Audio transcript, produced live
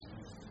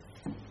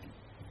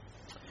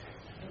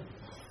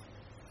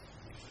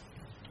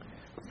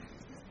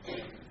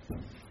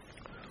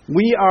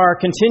We are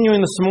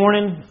continuing this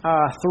morning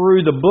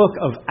through the book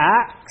of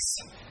Acts.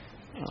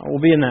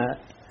 We'll be in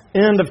the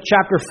end of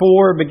chapter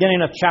 4,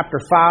 beginning of chapter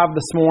 5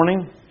 this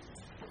morning.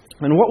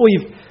 And what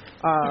we've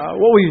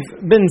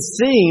been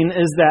seeing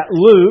is that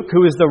Luke,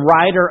 who is the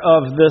writer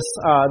of this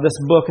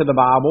book of the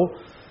Bible,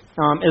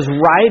 is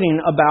writing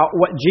about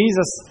what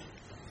Jesus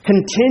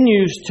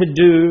continues to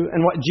do and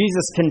what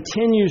Jesus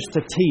continues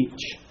to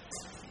teach.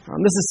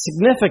 This is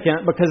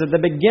significant because at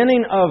the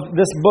beginning of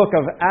this book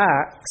of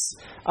Acts,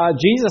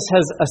 Jesus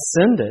has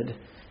ascended.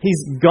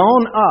 He's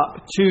gone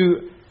up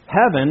to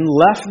heaven,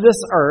 left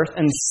this earth,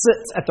 and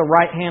sits at the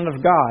right hand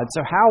of God.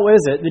 So how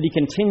is it that He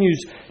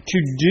continues to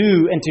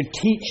do and to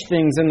teach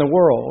things in the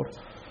world?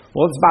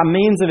 Well, it's by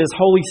means of His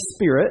Holy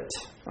Spirit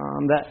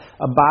that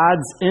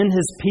abides in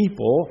His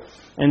people,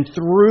 and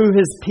through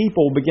His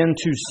people begin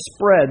to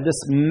spread this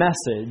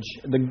message,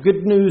 the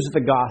good news of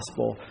the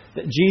gospel,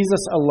 that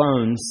Jesus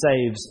alone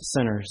saves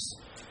sinners.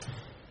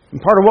 And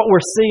part of what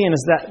we're seeing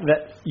is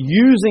that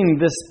using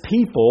this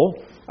people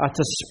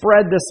to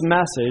spread this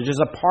message is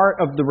a part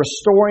of the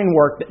restoring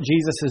work that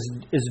Jesus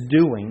is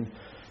doing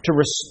to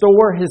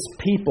restore His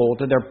people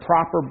to their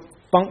proper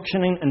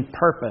functioning and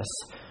purpose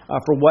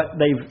for what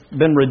they've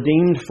been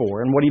redeemed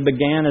for and what He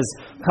began as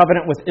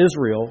covenant with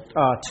Israel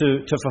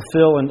to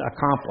fulfill and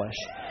accomplish.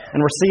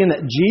 And we're seeing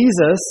that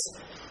Jesus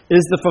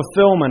is the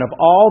fulfillment of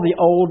all the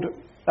Old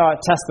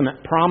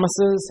Testament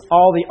promises,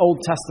 all the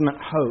Old Testament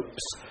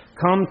hopes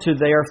come to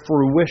their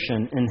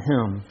fruition in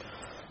Him.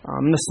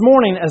 This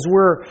morning, as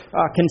we're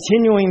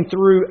continuing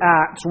through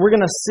Acts, we're going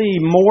to see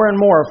more and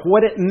more of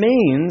what it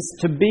means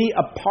to be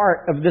a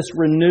part of this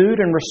renewed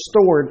and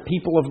restored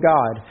people of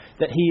God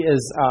that He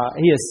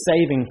is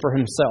saving for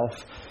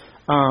Himself.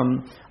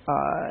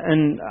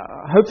 And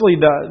hopefully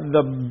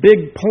the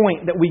big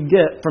point that we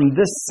get from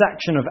this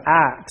section of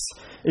Acts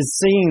is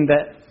seeing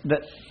that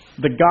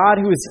the God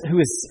who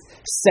is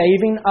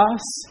saving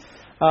us,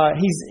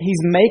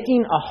 He's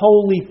making a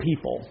holy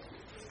people.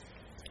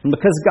 And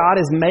because God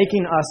is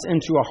making us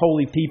into a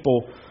holy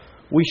people,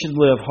 we should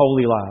live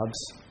holy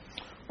lives.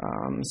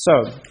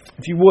 So,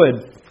 if you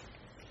would,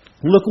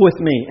 look with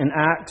me in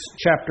Acts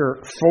chapter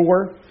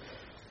 4.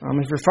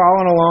 If you're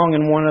following along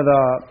in one of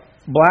the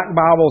black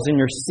Bibles in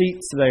your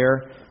seats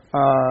there,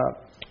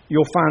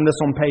 you'll find this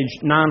on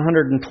page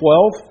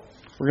 912.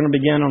 We're going to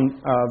begin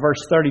on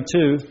verse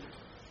 32.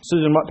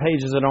 Susan, what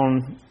page is it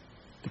on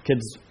the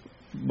kids'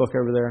 book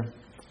over there?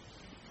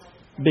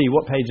 B,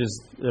 what page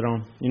is it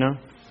on? You know?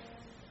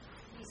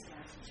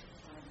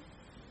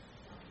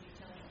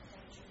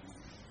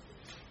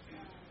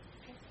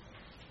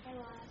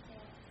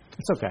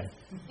 It's okay.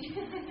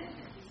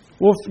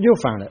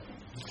 You'll find it.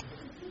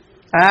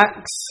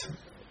 Acts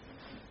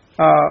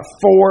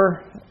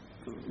 4,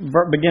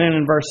 beginning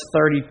in verse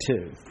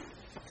 32.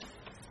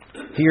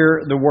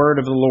 Hear the word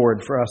of the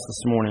Lord for us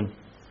this morning.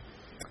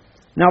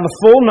 Now the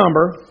full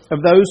number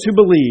of those who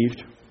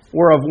believed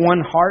were of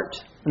one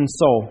heart and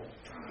soul.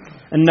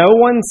 And no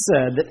one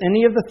said that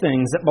any of the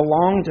things that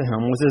belonged to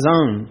him was his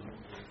own,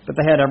 but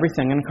they had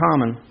everything in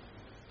common.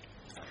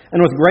 And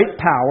with great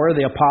power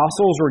the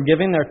apostles were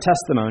giving their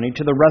testimony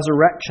to the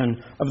resurrection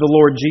of the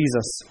Lord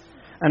Jesus.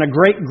 And a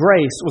great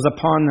grace was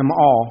upon them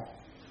all.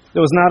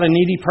 There was not a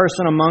needy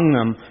person among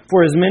them,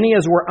 for as many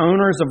as were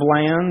owners of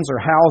lands or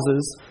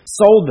houses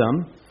sold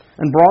them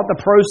and brought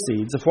the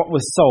proceeds of what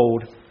was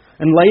sold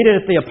and laid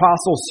it at the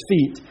apostles'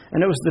 feet,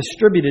 and it was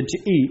distributed to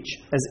each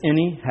as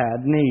any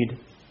had need.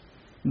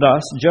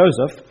 Thus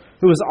Joseph,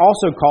 who was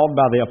also called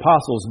by the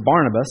apostles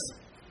Barnabas,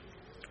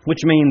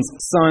 which means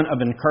son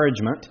of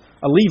encouragement,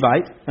 a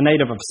Levite, a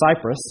native of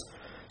Cyprus,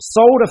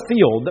 sold a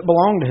field that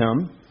belonged to him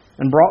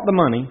and brought the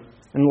money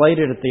and laid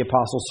it at the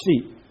apostles'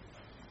 feet.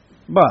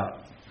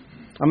 But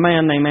a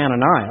man named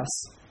Ananias,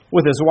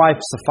 with his wife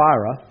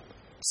Sapphira,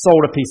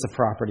 sold a piece of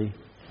property.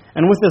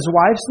 And with his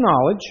wife's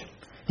knowledge,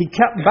 he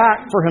kept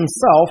back for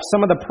himself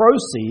some of the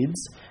proceeds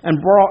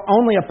and brought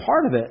only a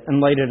part of it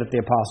and laid it at the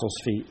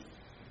apostles' feet.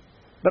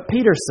 But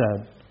Peter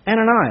said,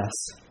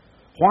 Ananias,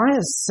 why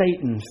has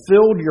Satan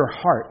filled your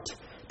heart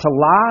to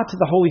lie to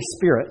the Holy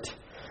Spirit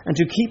and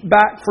to keep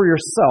back for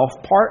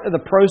yourself part of the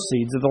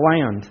proceeds of the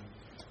land?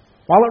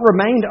 While it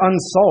remained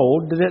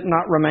unsold, did it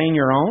not remain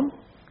your own?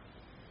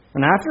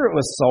 And after it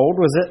was sold,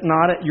 was it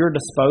not at your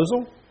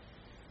disposal?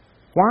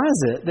 Why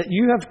is it that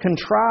you have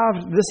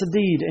contrived this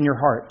deed in your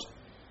heart?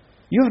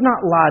 You have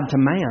not lied to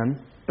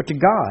man, but to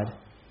God.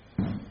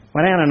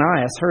 When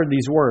Ananias heard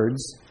these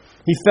words,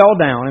 he fell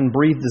down and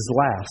breathed his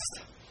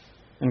last,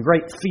 and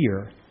great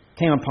fear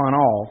came upon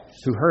all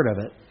who heard of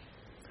it.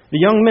 The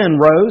young men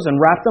rose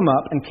and wrapped him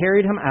up and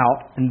carried him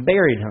out and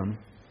buried him.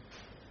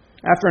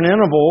 After an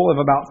interval of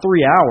about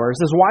 3 hours,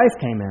 his wife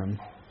came in,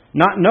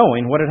 not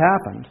knowing what had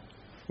happened.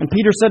 And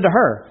Peter said to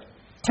her,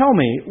 Tell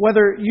me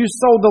whether you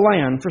sold the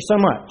land for so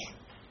much.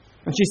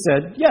 And she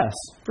said, Yes,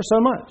 for so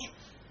much.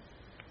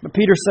 But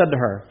Peter said to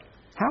her,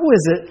 How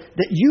is it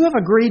that you have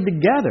agreed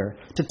together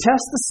to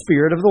test the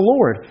Spirit of the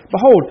Lord?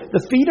 Behold,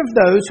 the feet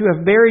of those who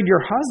have buried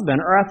your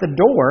husband are at the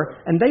door,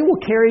 and they will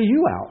carry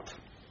you out.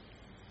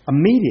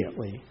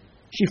 Immediately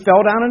she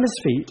fell down at his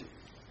feet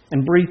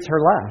and breathed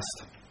her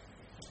last.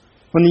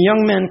 When the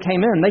young men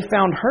came in, they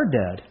found her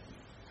dead,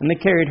 and they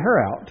carried her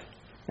out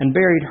and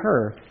buried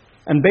her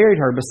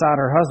beside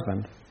her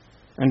husband.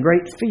 And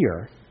great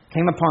fear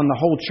came upon the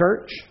whole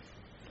church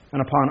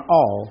and upon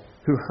all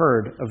who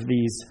heard of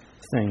these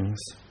things.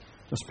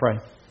 Let's pray.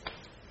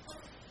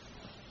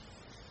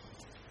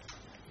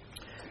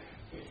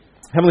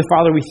 Heavenly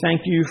Father, we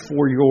thank you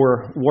for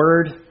your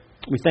word.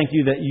 We thank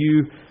you that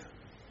you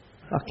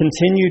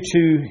continue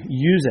to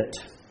use it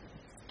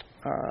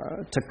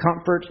to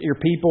comfort your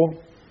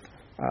people,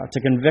 to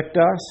convict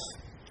us,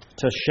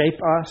 to shape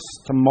us,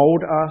 to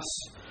mold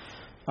us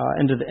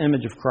into the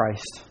image of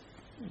Christ.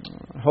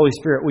 Holy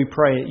Spirit, we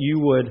pray that you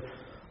would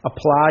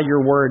apply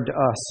your word to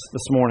us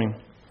this morning,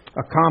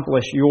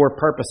 accomplish your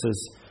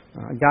purposes.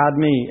 Guide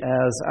me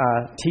as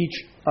I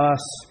teach us,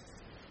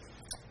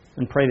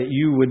 and pray that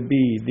you would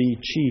be the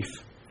chief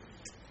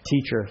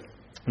teacher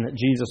and that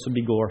Jesus would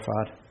be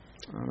glorified.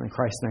 In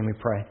Christ's name we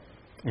pray.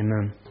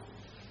 Amen.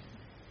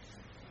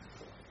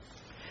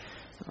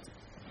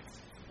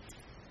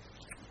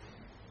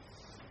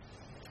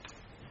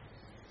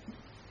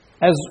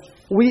 As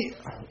we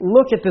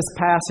look at this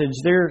passage,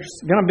 there's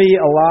going to be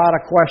a lot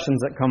of questions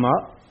that come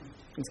up.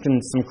 This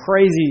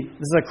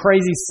is a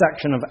crazy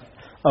section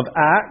of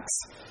Acts.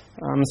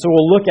 So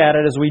we'll look at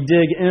it as we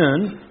dig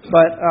in.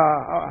 But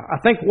I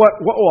think what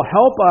will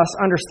help us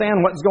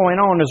understand what's going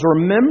on is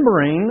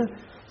remembering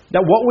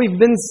that what we've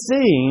been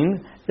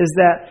seeing is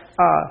that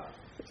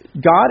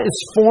God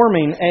is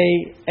forming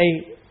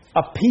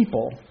a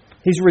people.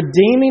 He's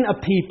redeeming a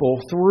people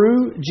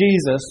through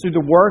Jesus, through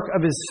the work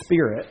of His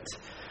Spirit.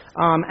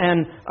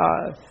 And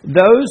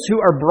those who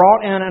are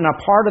brought in and a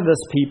part of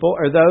this people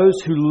are those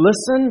who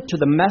listen to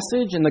the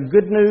message and the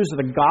good news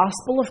of the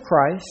gospel of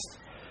Christ,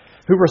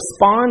 who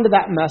respond to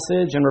that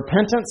message in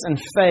repentance and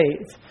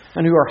faith,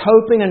 and who are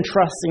hoping and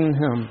trusting in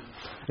Him.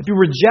 If you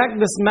reject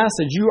this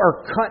message, you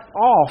are cut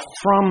off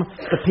from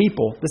the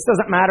people. This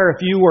doesn't matter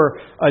if you were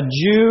a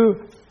Jew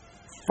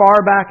far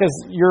back as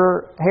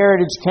your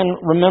heritage can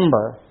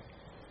remember.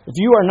 If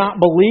you are not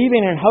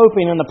believing and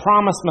hoping in the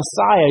promised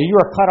Messiah, you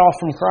are cut off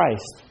from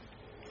Christ.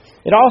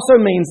 It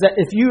also means that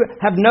if you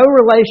have no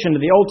relation to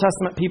the Old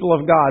Testament people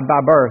of God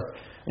by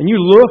birth, and you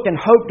look and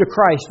hope to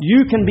Christ,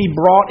 you can be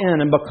brought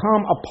in and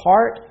become a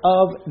part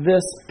of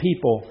this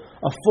people,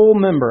 a full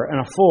member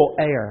and a full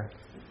heir.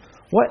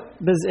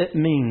 What does it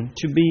mean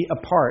to be a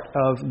part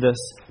of this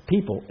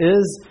people?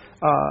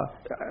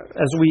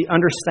 As we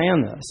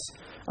understand this.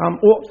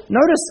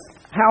 Notice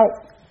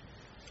how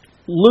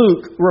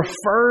Luke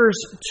refers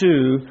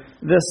to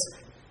this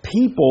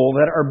people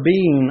that are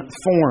being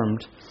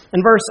formed.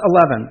 In verse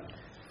 11,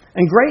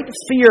 and great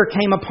fear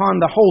came upon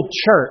the whole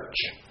church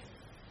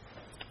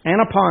and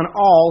upon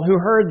all who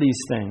heard these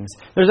things.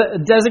 There's a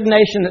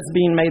designation that's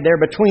being made there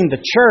between the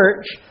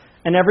church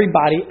and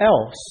everybody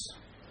else.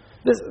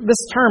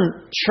 This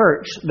term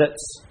church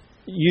that's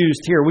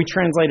used here, we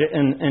translate it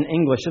in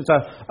English. It's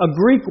a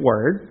Greek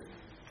word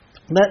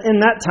that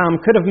in that time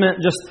could have meant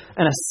just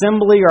an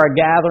assembly or a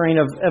gathering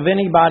of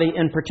anybody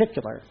in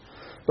particular.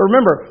 But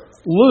remember,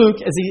 Luke,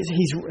 as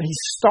he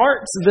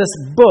starts this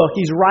book,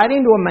 he's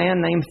writing to a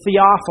man named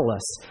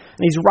Theophilus.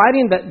 And he's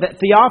writing that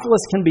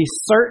Theophilus can be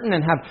certain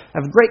and have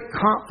great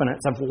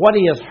confidence of what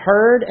he has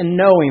heard and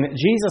knowing that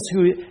Jesus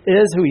who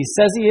he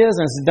says he is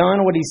and has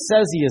done what he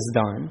says he has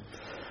done.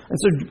 And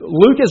so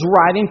Luke is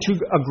writing to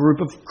a group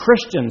of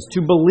Christians,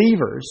 to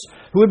believers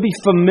who would be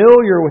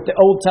familiar with the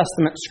Old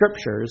Testament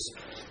Scriptures.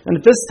 And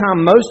at this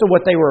time, most of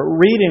what they were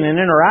reading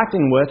and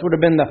interacting with would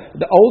have been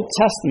the Old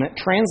Testament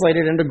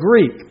translated into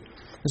Greek.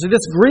 And so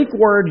this Greek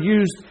word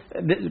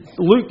that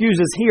Luke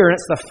uses here, and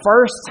it's the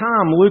first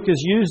time Luke has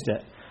used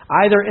it,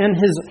 either in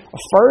his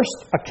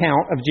first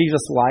account of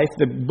Jesus' life,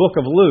 the book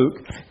of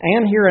Luke,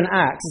 and here in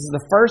Acts. This is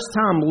the first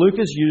time Luke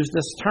has used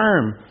this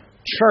term,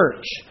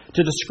 church,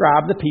 to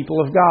describe the people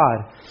of God.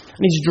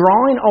 And he's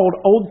drawing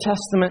Old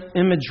Testament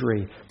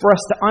imagery for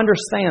us to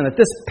understand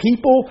that this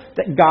people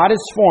that God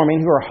is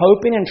forming, who are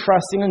hoping and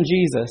trusting in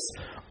Jesus,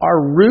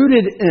 are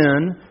rooted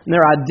in, and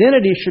their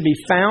identity should be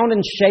found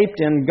and shaped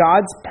in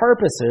God's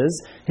purposes,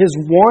 His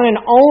one and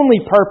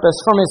only purpose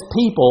from His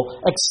people,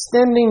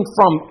 extending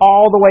from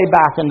all the way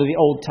back into the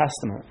Old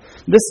Testament.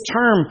 This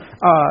term,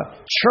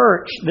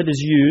 church, that is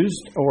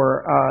used,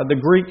 or the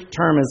Greek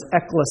term is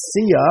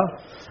ekklesia,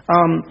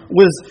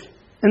 was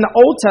in the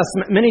Old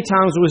Testament many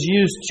times was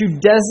used to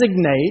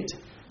designate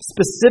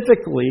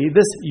specifically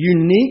this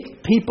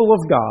unique people of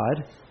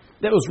God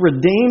that was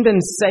redeemed and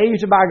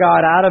saved by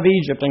God out of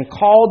Egypt and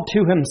called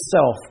to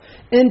Himself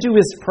into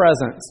His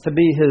presence to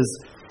be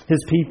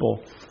His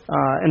people.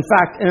 In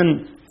fact,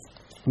 in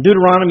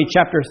Deuteronomy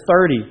chapter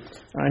 30,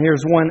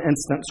 here's one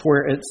instance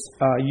where it's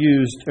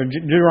used, or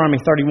Deuteronomy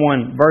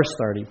 31, verse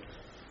 30.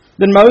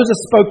 Then Moses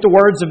spoke the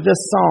words of this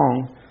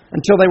song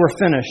until they were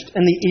finished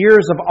in the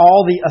ears of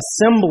all the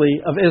assembly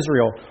of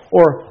Israel.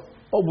 Or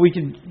we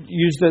could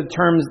use the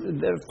terms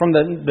from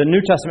the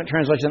New Testament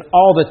translation,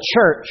 all the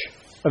church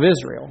of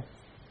Israel.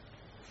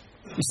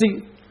 You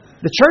see,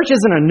 the church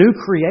isn't a new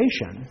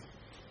creation.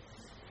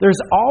 There's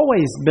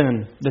always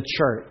been the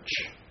church,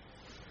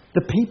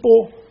 the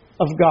people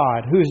of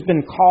God who has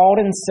been called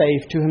and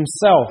saved to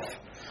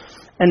Himself.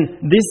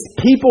 And these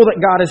people that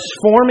God is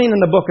forming in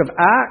the book of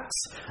Acts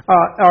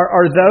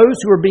are those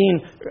who are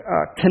being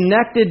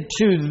connected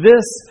to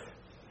this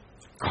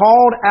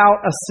called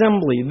out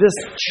assembly, this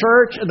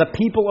church of the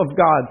people of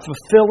God,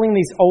 fulfilling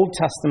these Old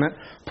Testament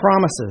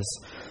promises.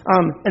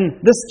 And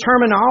this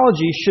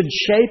terminology should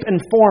shape and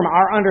form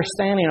our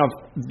understanding of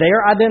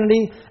their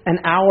identity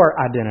and our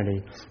identity.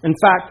 In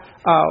fact,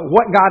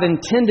 what God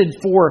intended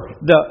for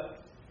the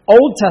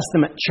Old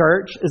Testament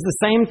church is the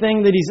same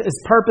thing that His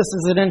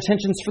purposes and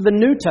intentions for the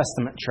New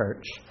Testament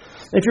church.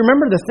 If you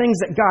remember the things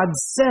that God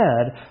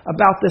said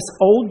about this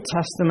Old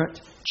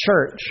Testament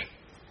church,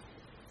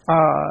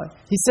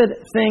 He said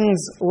things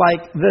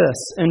like this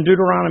in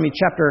Deuteronomy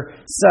chapter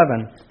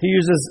 7. He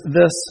uses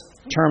this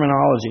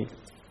terminology.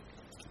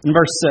 In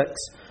verse 6,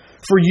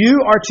 "For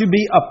you are to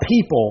be a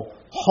people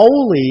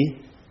holy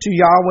to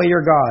Yahweh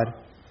your God.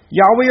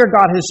 Yahweh your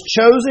God has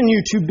chosen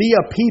you to be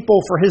a people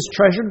for His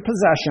treasured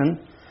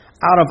possession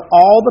out of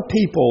all the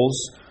peoples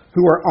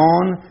who are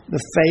on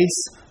the face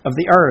of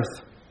the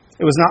earth.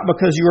 It was not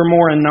because you were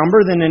more in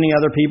number than any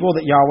other people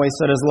that Yahweh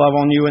set His love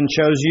on you and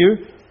chose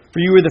you, for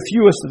you were the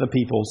fewest of the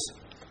peoples.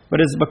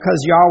 But it is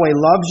because Yahweh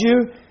loves you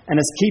and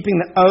is keeping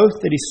the oath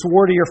that He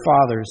swore to your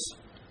fathers,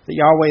 that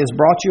Yahweh has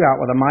brought you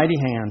out with a mighty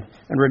hand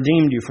and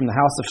redeemed you from the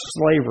house of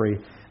slavery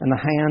and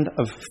the hand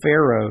of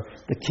Pharaoh,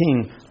 the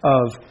king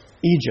of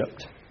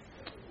Egypt."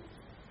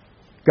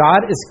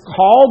 God has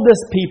called this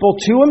people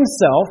to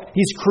Himself.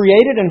 He's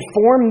created and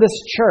formed this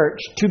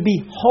church to be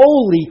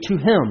holy to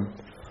Him.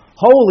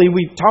 Holy,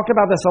 we talked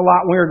about this a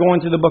lot when we were going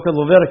through the book of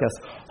Leviticus.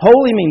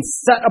 Holy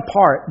means set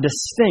apart,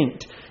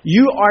 distinct.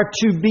 You are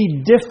to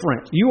be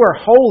different. You are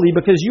holy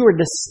because you are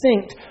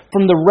distinct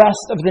from the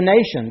rest of the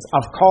nations.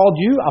 I've called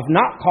you, I've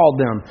not called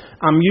them.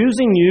 I'm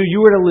using you.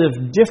 You are to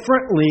live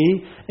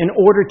differently in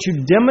order to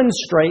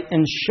demonstrate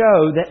and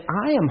show that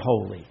I am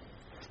holy,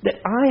 that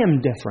I am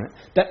different,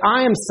 that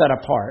I am set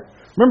apart.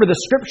 Remember, the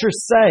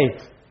Scriptures say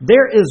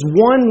there is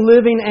one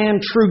living and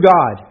true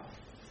God.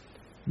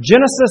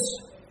 Genesis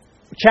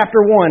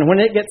chapter 1, when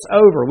it gets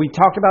over, we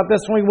talked about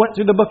this when we went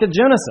through the book of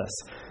Genesis,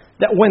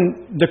 that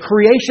when the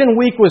creation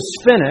week was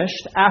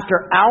finished,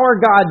 after our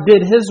God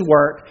did His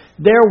work,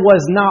 there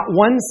was not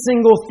one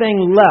single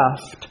thing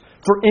left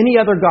for any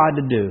other God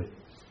to do.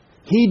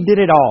 He did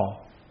it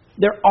all.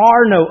 There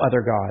are no other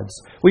gods.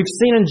 We've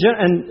seen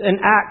in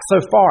Acts so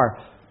far,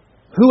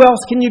 who else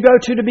can you go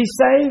to be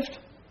saved?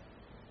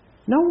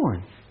 No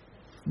one.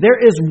 There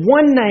is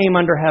one name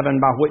under heaven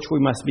by which we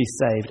must be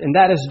saved, and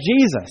that is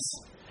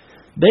Jesus.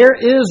 There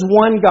is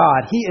one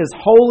God. He is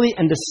holy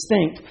and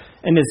distinct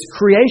in His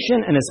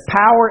creation, in His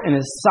power, in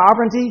His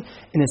sovereignty,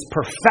 in His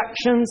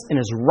perfections, in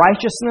His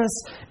righteousness,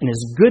 in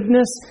His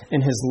goodness,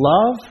 in His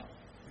love.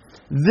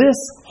 This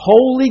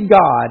holy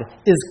God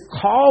is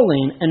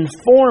calling and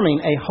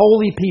forming a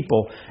holy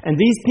people. And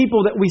these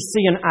people that we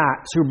see in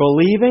Acts who are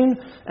believing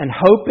and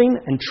hoping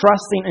and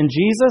trusting in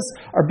Jesus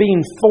are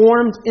being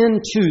formed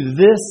into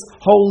this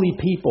holy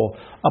people,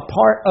 a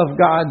part of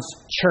God's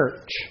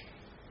church.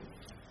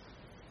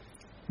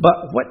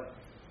 But what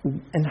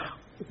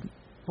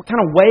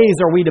kind of ways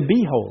are we to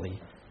be holy?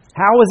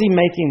 How is He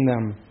making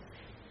them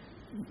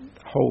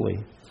holy?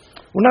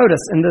 Well,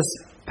 notice in this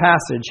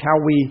passage how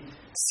we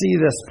see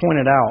this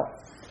pointed out.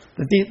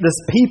 That this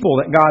people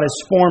that God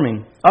is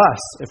forming,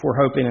 us, if we're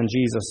hoping in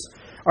Jesus,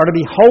 are to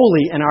be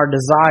holy in our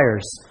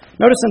desires.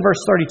 Notice in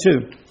verse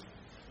 32.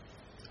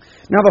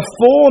 "Now the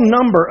full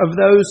number of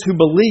those who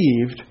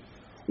believed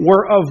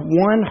were of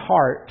one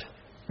heart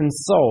and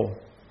soul."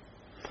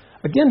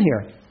 Again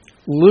here,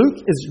 Luke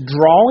is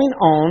drawing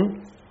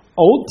on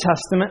Old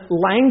Testament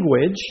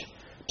language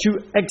to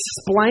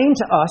explain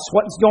to us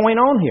what's going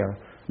on here.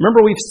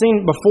 Remember, we've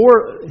seen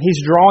before, he's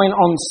drawing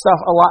on stuff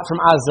a lot from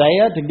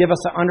Isaiah to give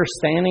us an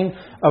understanding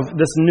of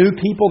this new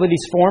people that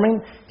He's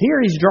forming. Here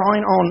he's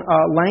drawing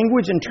on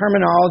language and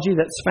terminology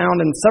that's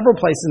found in several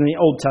places in the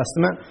Old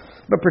Testament,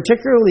 but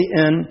particularly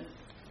in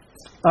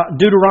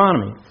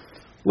Deuteronomy.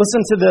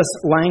 Listen to this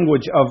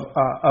language of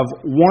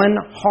one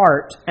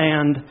heart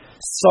and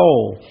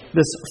soul,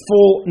 this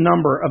full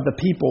number of the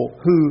people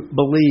who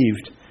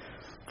believed.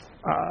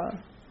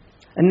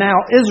 And now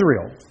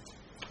Israel.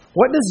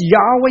 What does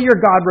Yahweh your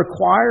God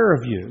require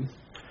of you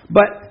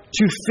but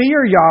to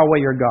fear Yahweh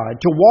your God,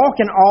 to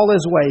walk in all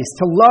His ways,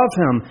 to love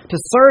Him, to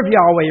serve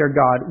Yahweh your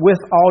God with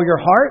all your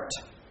heart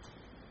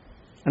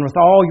and with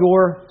all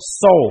your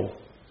soul,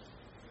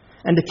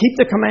 and to keep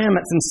the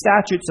commandments and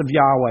statutes of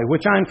Yahweh,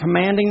 which I am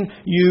commanding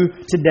you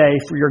today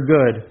for your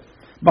good.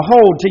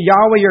 Behold, to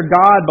Yahweh your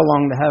God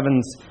belong the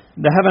heavens,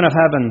 the heaven of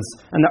heavens,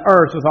 and the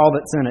earth with all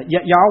that's in it.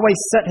 Yet Yahweh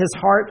set His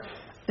heart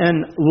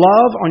and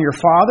love on your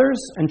fathers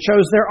and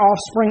chose their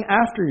offspring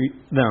after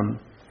them.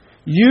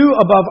 You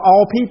above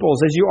all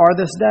peoples as you are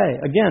this day.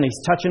 Again,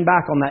 he's touching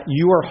back on that.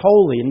 You are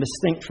holy and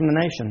distinct from the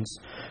nations.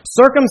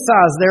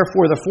 Circumcise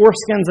therefore the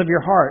foreskins of your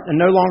heart and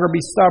no longer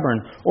be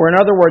stubborn. Or in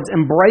other words,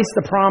 embrace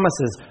the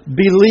promises.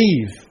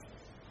 Believe.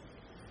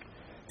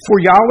 For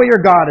Yahweh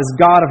your God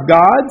is God of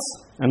gods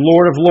and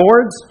Lord of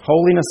lords,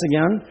 holiness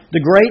again,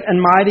 the great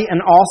and mighty and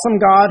awesome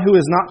God who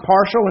is not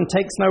partial and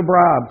takes no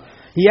bribe.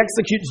 He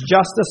executes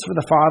justice for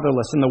the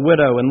fatherless and the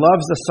widow and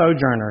loves the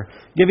sojourner,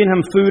 giving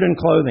him food and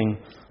clothing.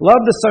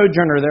 Love the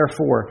sojourner,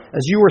 therefore,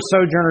 as you were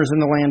sojourners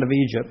in the land of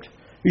Egypt.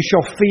 You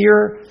shall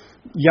fear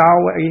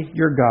Yahweh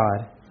your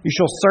God. You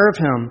shall serve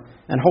him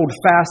and hold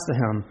fast to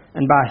him,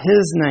 and by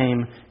his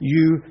name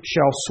you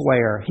shall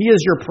swear. He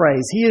is your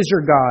praise. He is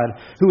your God,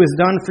 who has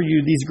done for you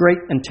these great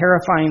and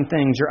terrifying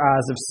things your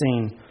eyes have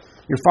seen.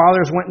 Your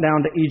fathers went down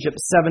to Egypt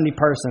 70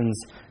 persons,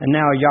 and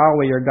now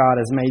Yahweh your God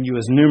has made you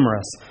as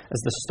numerous as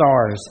the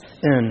stars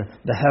in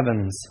the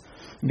heavens.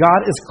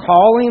 God is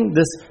calling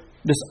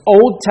this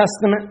Old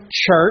Testament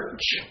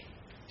church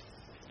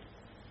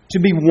to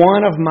be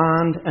one of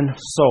mind and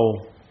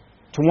soul,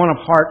 to one of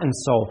heart and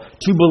soul,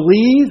 to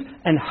believe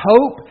and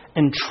hope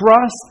and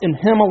trust in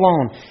Him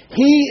alone.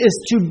 He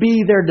is to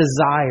be their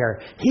desire.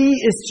 He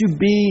is to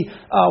be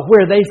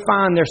where they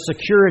find their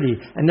security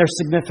and their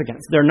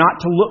significance. They're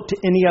not to look to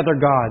any other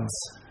gods.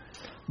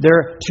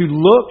 They're to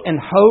look and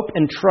hope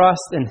and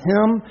trust in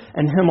Him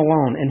and Him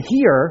alone. And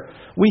here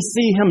we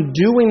see Him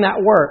doing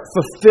that work,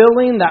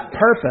 fulfilling that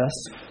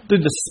purpose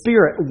through the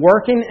Spirit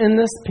working in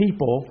this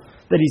people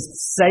that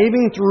He's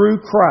saving through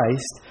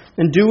Christ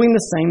and doing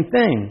the same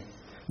thing.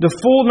 The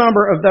full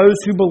number of those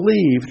who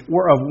believed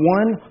were of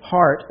one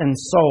heart and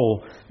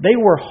soul. They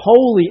were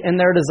holy in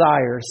their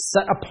desires,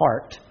 set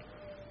apart,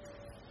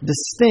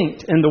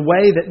 distinct in the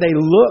way that they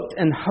looked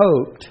and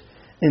hoped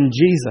in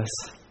Jesus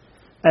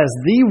as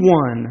the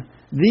one,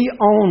 the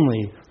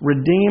only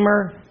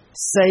Redeemer,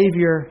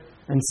 Savior,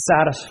 and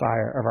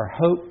Satisfier of our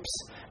hopes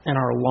and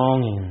our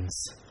longings.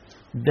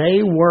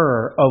 They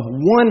were of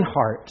one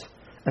heart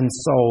and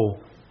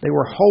soul. They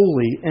were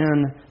holy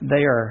in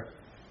their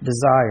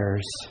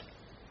desires.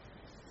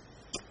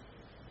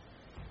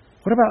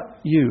 What about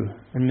you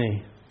and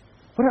me?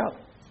 What about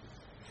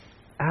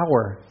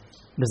our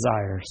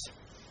desires?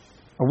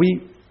 Are we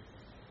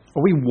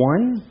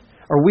one?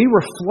 Are we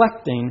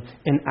reflecting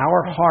in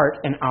our heart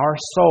and our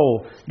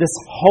soul this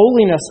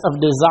holiness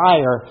of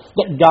desire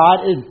that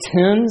God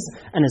intends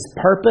and His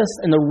purpose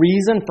and the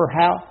reason for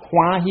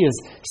why He has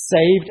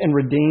saved and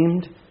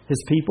redeemed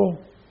His people?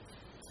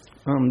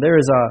 There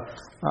is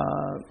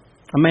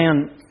a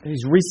man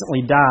who's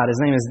recently died. His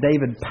name is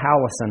David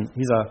Powlison.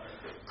 He's a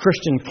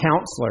Christian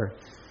counselor.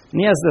 And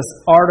he has this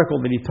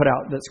article that he put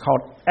out that's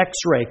called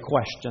X-Ray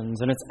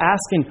Questions. And it's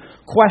asking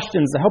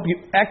questions to help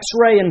you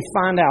X-ray and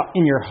find out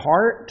in your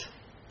heart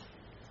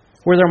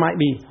where there might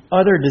be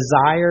other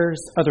desires,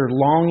 other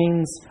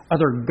longings,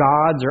 other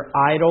gods or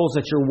idols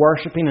that you're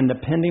worshiping and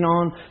depending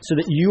on, so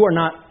that you are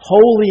not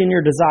wholly in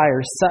your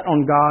desires set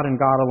on God and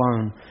God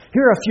alone.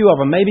 Here are a few of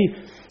them. Maybe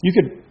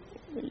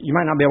you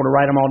might not be able to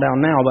write them all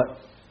down now, but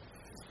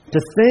to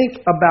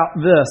think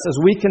about this as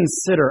we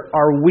consider,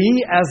 are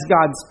we as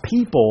God's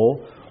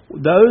people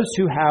those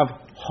who have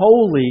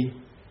holy,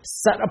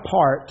 set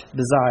apart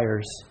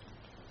desires?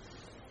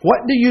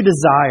 What do you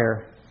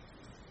desire,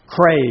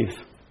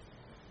 crave,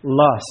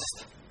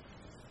 lust,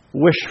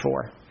 wish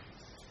for?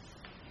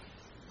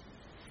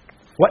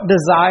 What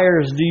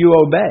desires do you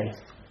obey?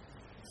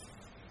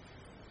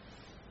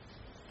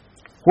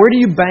 Where do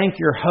you bank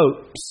your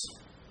hopes?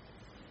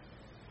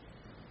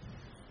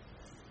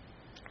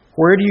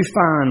 Where do you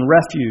find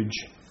refuge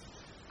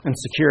and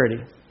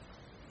security?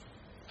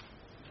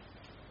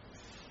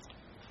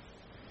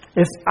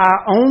 If I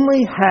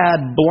only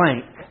had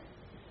blank,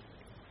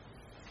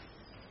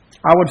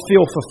 I would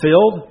feel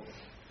fulfilled,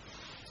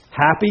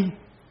 happy,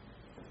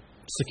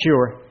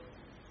 secure.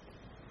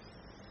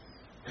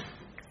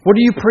 What are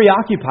you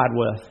preoccupied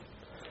with?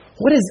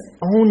 What is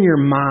on your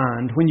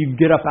mind when you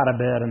get up out of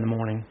bed in the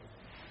morning?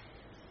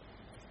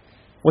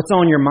 What's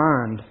on your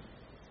mind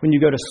when you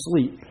go to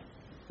sleep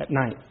at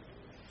night?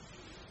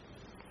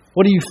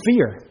 What do you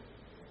fear?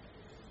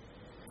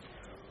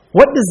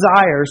 What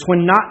desires,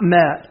 when not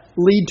met,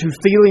 lead to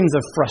feelings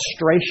of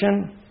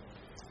frustration,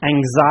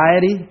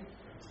 anxiety,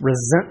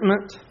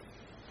 resentment,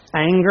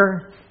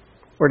 anger,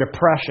 or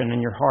depression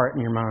in your heart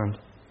and your mind?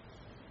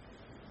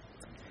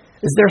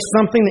 Is there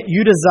something that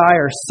you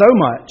desire so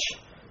much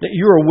that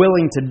you are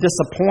willing to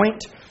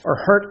disappoint or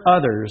hurt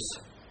others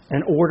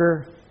in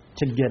order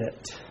to get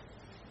it?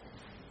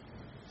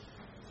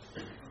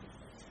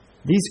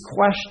 These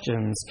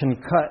questions can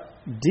cut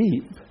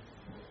deep,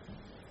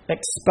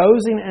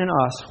 exposing in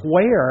us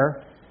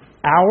where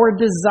our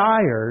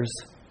desires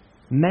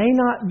may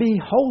not be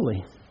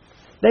holy.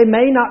 They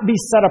may not be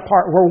set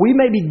apart, where we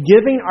may be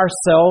giving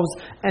ourselves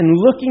and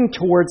looking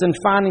towards and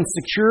finding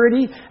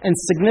security and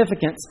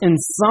significance in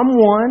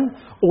someone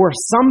or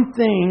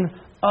something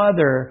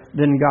other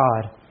than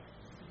God,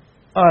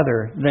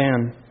 other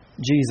than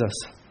Jesus.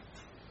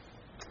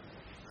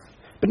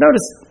 But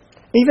notice,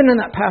 even in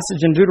that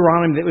passage in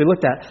Deuteronomy that we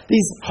looked at,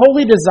 these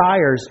holy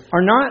desires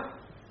are not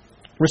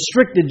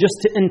restricted just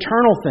to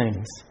internal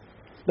things.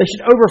 They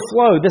should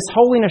overflow. This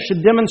holiness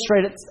should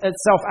demonstrate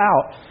itself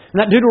out. In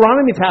that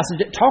Deuteronomy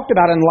passage, it talked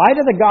about, in light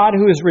of the God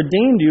who has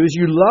redeemed you, as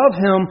you love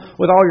Him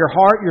with all your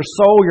heart, your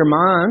soul, your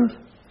mind,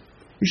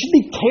 you should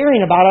be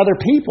caring about other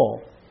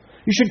people.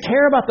 You should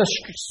care about the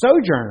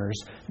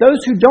sojourners, those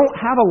who don't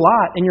have a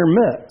lot in your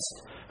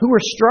midst, who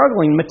are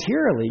struggling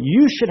materially.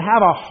 You should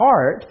have a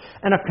heart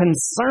and a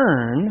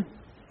concern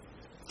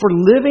for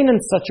living in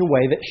such a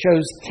way that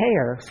shows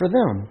care for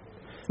them.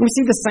 And we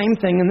see the same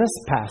thing in this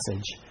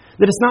passage.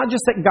 That it's not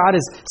just that God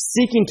is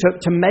seeking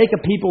to make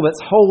a people that's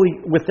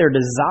holy with their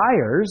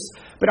desires,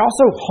 but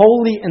also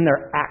holy in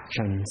their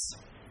actions.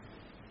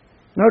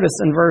 Notice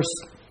in verse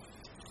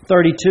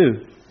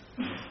 32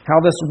 how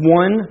this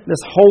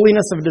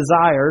holiness of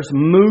desires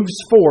moves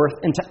forth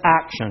into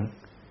action.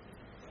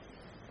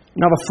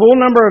 Now the full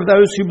number of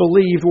those who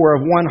believed were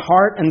of one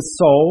heart and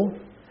soul,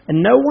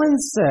 and no one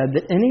said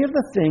that any of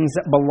the things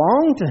that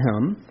belonged to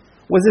him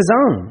was his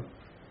own,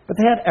 but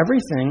they had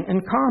everything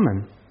in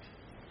common.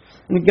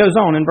 And it goes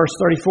on in verse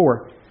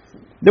 34.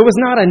 There was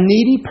not a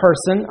needy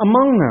person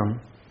among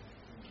them.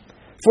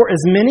 For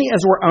as many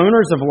as were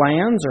owners of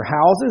lands or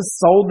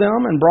houses sold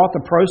them and brought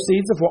the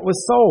proceeds of what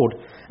was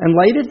sold and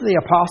laid it at the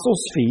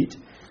apostles' feet,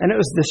 and it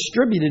was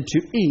distributed to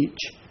each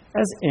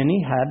as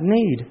any had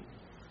need.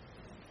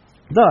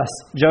 Thus,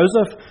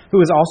 Joseph,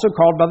 who is also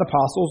called by the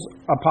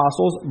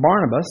apostles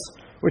Barnabas,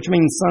 which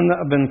means son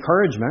of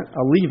encouragement,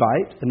 a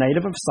Levite, a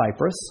native of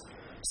Cyprus,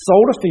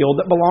 sold a field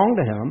that belonged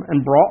to him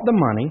and brought the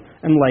money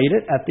and laid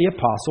it at the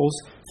apostles'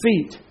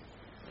 feet.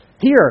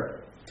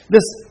 Here,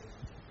 this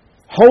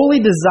holy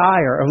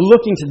desire of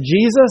looking to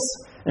Jesus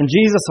and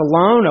Jesus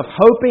alone, of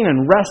hoping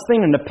and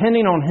resting and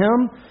depending on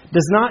Him,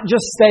 does not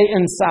just stay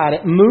inside.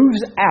 It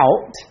moves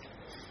out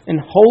in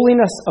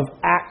holiness of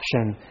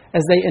action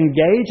as they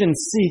engage and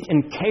seek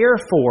and care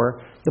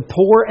for the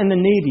poor and the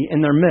needy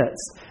in their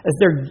midst. As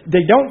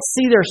they don't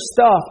see their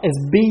stuff as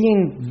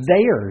being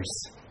theirs.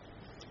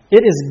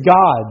 It is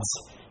God's.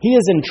 He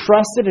has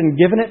entrusted and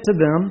given it to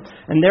them,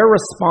 and their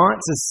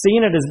response is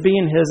seeing it as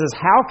being His, is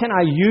how can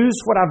I use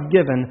what I've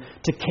given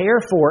to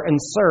care for and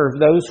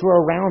serve those who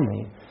are around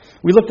me?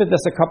 We looked at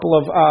this a couple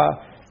of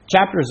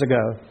chapters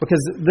ago, because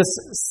this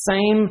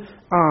same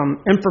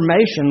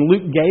information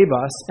Luke gave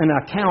us an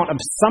account of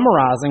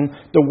summarizing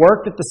the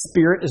work that the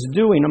Spirit is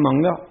doing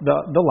among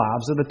the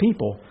lives of the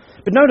people.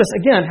 But notice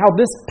again how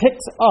this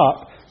picks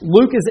up.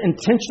 Luke is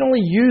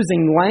intentionally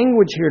using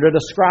language here to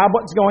describe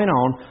what's going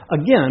on,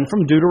 again,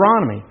 from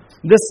Deuteronomy.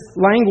 This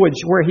language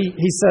where he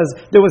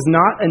says, there was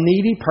not a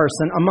needy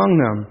person among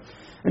them.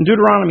 In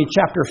Deuteronomy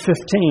chapter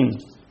 15,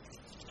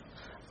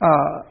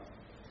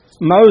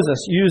 Moses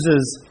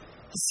uses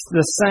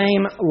the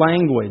same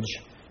language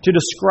to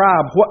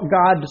describe what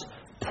God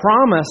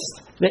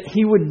promised that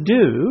He would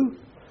do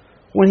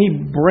when He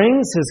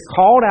brings His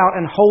called out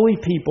and holy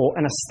people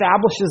and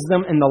establishes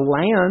them in the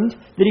land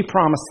that He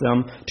promised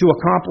them to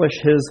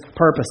accomplish His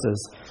purposes.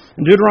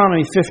 In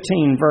Deuteronomy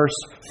 15, verse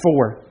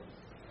 4,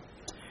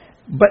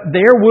 "But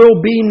there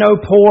will be no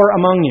poor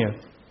among you,"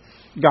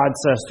 God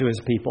says to His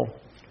people.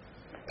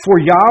 "For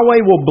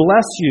Yahweh will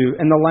bless you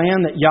in the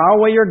land that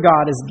Yahweh your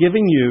God is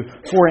giving you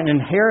for an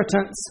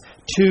inheritance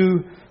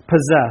to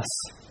possess."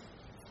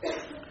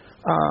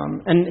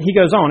 And he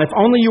goes on, "If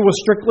only you will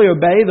strictly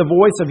obey the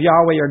voice of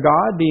Yahweh your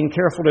God, being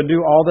careful to do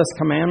all this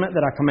commandment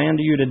that I command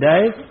to you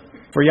today,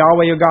 for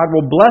Yahweh your God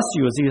will bless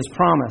you as He has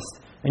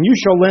promised. And you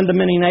shall lend to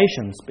many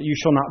nations, but you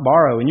shall not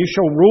borrow. And you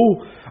shall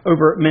rule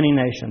over many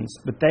nations,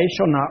 but they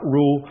shall not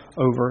rule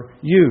over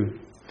you."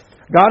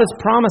 God has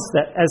promised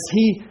that as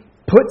He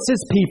puts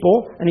His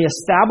people and He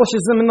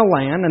establishes them in the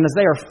land, and as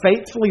they are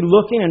faithfully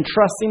looking and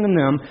trusting in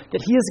them,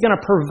 that He is going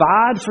to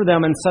provide for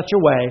them in such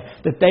a way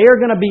that they are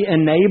going to be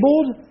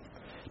enabled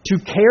to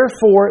care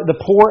for the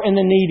poor and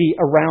the needy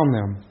around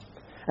them.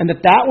 And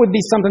that would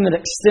be something that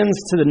extends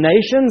to the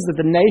nations, that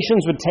the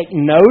nations would take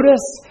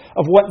notice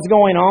of what's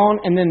going on,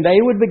 and then they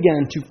would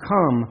begin to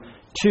come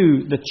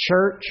to the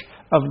church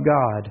of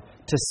God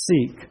to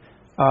seek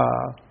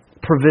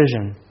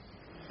provision.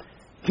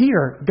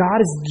 Here, God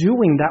is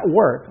doing that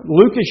work.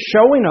 Luke is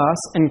showing us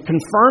and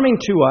confirming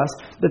to us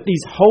that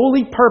these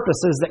holy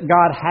purposes that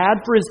God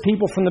had for His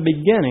people from the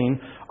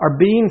beginning are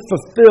being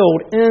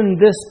fulfilled in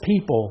this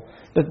people.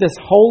 That this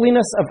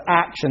holiness of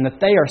action,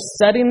 that they are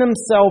setting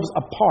themselves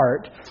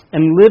apart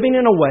and living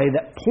in a way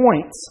that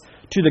points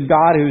to the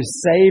God who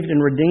saved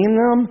and redeemed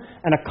them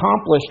and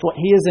accomplished what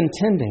He is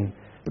intending.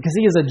 Because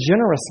He is a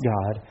generous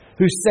God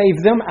who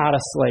saved them out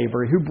of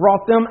slavery, who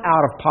brought them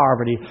out of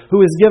poverty,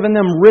 who has given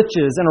them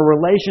riches and a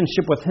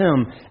relationship with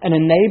Him, and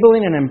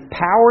enabling and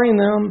empowering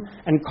them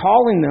and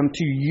calling them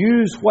to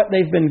use what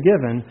they've been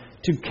given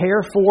to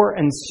care for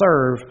and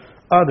serve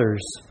others.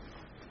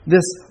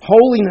 This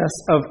holiness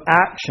of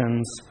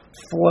actions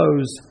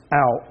flows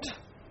out.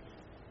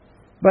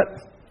 But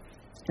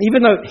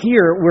even though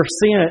here we're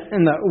seeing it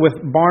with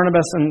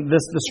Barnabas, and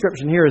this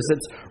description here is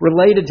it's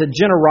related to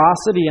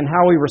generosity and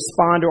how we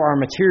respond to our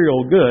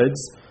material goods,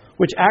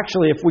 which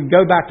actually, if we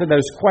go back to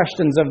those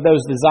questions of those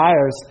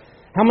desires,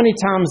 how many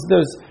times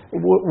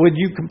would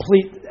you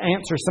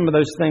answer some of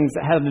those things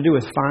that had to do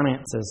with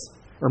finances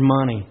or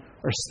money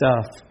or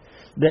stuff?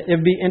 That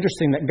it'd be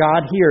interesting that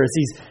God here, as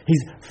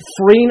He's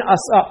freeing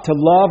us up to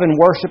love and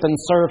worship and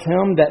serve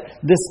Him, that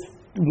this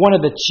one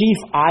of the chief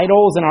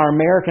idols in our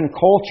American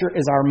culture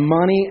is our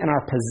money and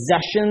our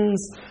possessions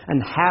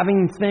and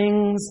having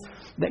things,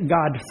 that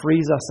God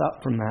frees us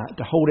up from that,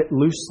 to hold it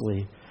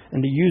loosely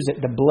and to use it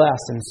to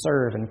bless and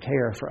serve and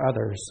care for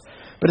others.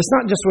 But it's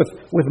not just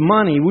with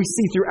money. We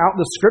see throughout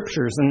the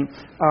Scriptures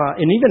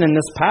and even in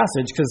this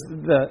passage, because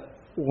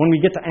when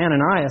we get to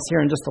Ananias here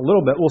in just a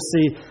little bit, we'll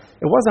see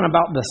it wasn't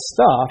about the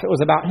stuff. It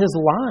was about his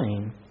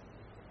lying,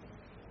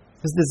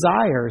 his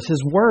desires, his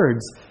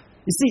words.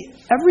 You see,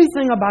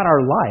 everything about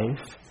our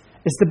life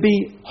is to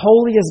be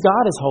holy as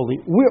God is holy.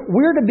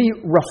 We're to be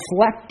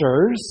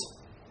reflectors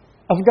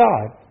of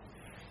God.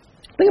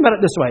 Think about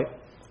it this way.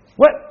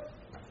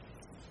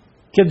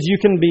 Kids, you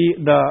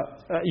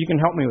can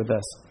help me with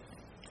this.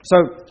 So,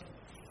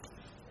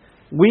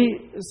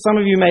 some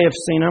of you may have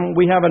seen him.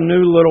 We have a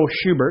new little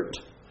Schubert,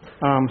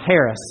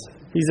 Harris.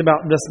 He's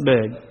about this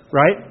big,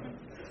 right?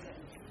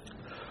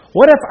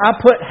 What if I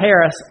put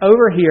Harris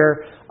over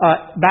here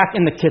back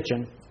in the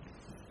kitchen?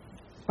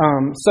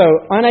 So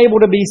unable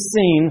to be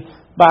seen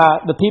by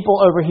the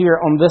people over here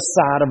on this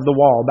side of the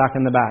wall, back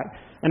in the back.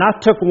 And I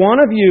took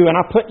one of you and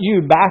I put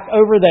you back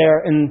over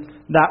there in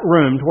that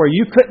room to where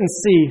you couldn't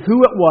see who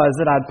it was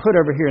that I'd put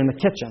over here in the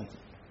kitchen.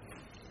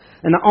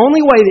 And the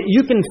only way that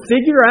you can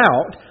figure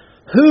out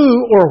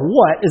who or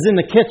what is in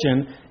the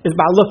kitchen is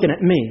by looking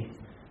at me.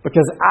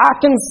 Because I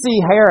can see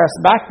Harris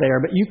back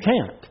there, but you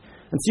can't.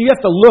 And so you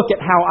have to look at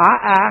how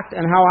I act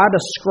and how I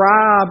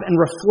describe and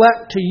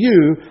reflect to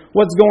you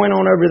what's going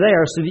on over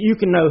there so that you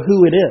can know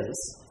who it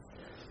is.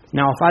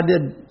 Now, if I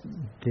did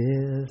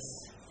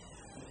this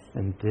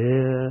and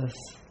this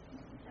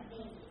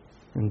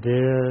and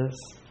this.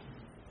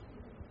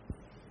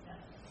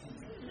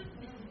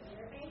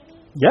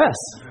 Yes,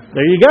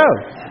 there you go.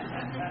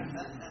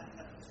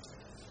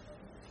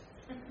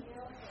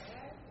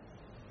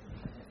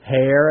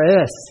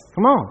 Harris.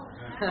 Come on.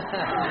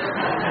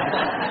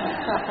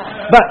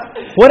 But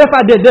what if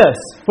I did this?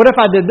 What if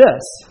I did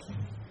this?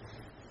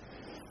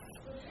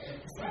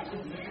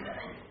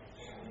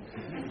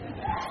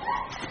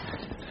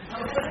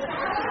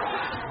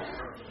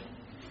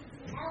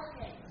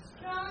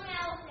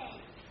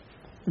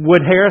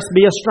 Would Harris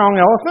be a strong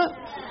elephant?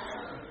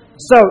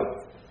 So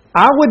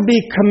I would be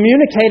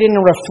communicating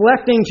and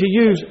reflecting to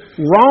you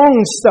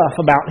wrong stuff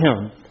about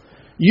him.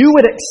 You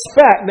would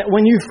expect that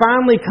when you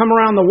finally come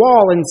around the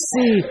wall and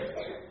see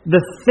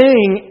the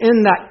thing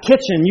in that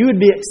kitchen, you would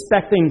be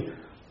expecting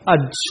a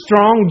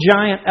strong,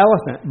 giant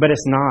elephant, but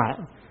it's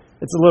not.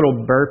 It's a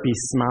little burpy,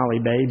 smiley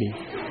baby.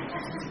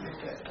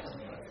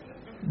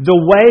 The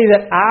way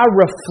that I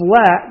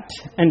reflect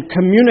and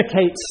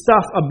communicate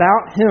stuff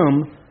about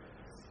him,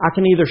 I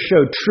can either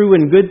show true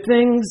and good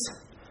things,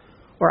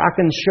 or I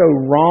can show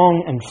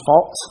wrong and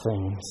false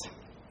things.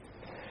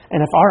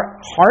 And if our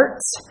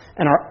hearts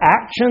and our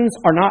actions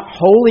are not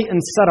holy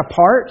and set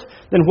apart,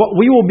 then what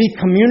we will be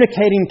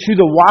communicating to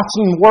the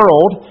watching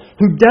world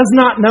who does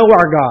not know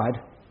our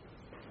God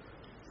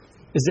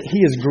is that he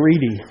is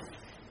greedy,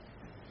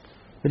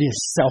 that he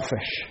is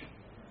selfish,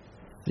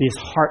 that he is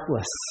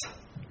heartless,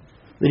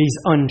 that he's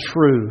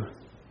untrue,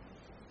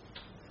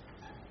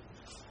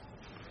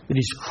 that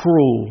he's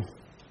cruel.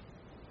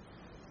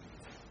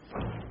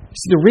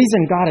 See, the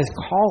reason God is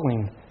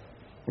calling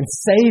and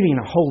saving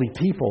a holy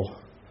people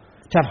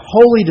to have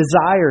holy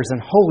desires and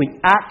holy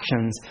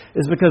actions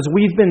is because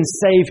we've been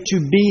saved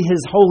to be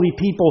his holy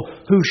people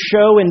who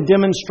show and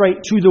demonstrate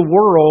to the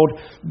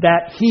world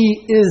that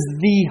he is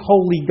the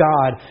holy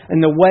God. And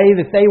the way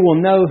that they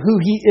will know who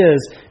he is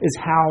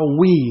how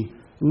we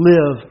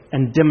live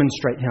and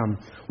demonstrate him.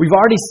 We've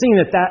already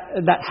seen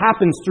that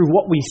happens through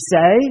what we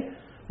say.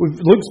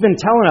 Luke's been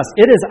telling us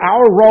it is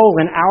our role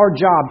and our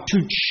job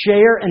to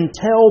share and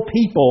tell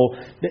people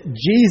that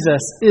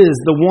Jesus is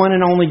the one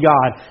and only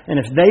God. And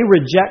if they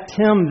reject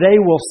him, they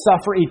will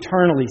suffer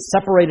eternally,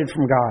 separated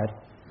from God.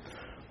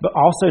 But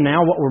also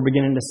now what we're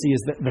beginning to see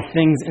is that the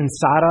things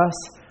inside us,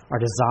 our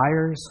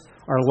desires,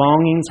 our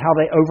longings, how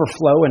they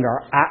overflow into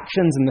our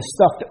actions and the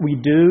stuff that we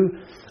do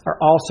are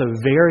also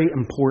very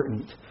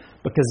important.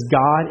 Because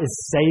God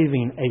is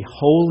saving a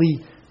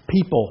holy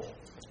people.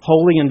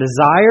 Holy in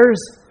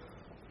desires,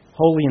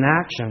 holy in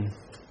action.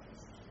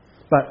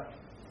 But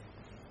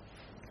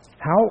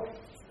how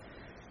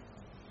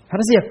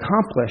does he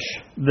accomplish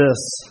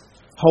this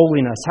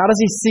holiness? How does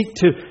he seek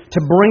to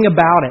bring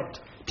about it,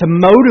 to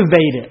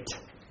motivate it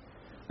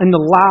in the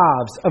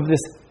lives of this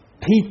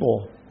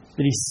people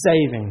that he's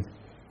saving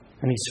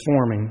and he's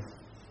forming?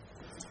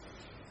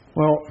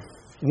 Well,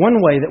 one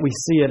way that we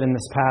see it in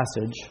this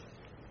passage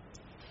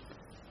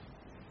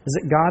is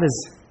that God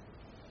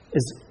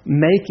is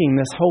making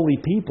this holy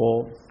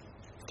people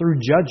through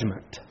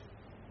judgment.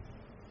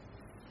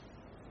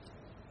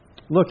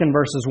 Look in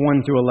verses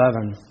 1 through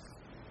 11.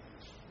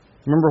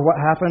 Remember what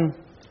happened?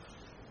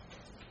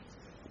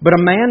 But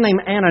a man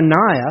named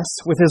Ananias,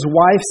 with his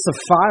wife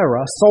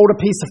Sapphira, sold a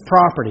piece of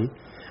property.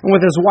 And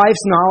with his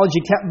wife's knowledge,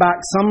 he kept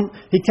back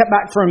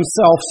for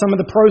himself some of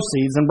the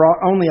proceeds and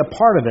brought only a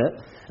part of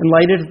it and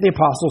laid it at the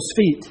apostles'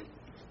 feet.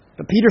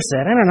 But Peter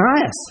said,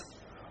 Ananias,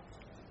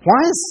 why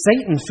has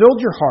Satan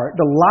filled your heart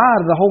to lie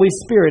to the Holy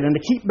Spirit and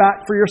to keep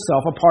back for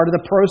yourself a part of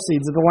the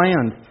proceeds of the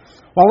land?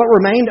 While it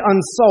remained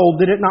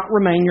unsold, did it not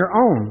remain your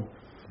own?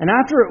 And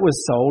after it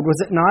was sold,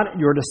 was it not at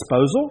your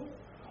disposal?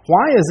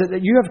 Why is it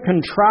that you have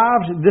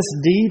contrived this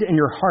deed in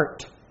your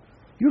heart?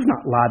 You have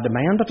not lied to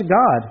man, but to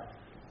God.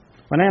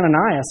 When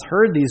Ananias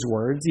heard these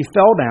words, he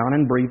fell down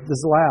and breathed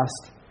his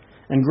last.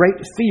 And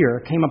great fear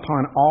came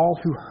upon all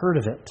who heard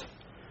of it.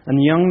 And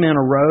the young men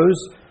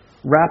arose,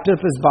 wrapped up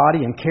his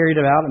body, and carried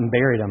it out and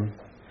buried him.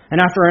 And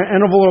after an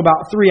interval of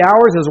about 3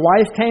 hours, his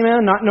wife came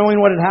in, not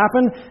knowing what had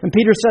happened. And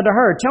Peter said to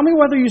her, tell me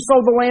whether you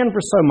sold the land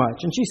for so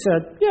much. And she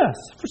said, yes,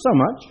 for so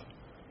much.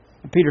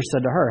 And Peter said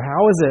to her,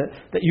 how is it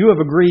that you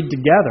have agreed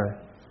together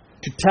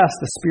to test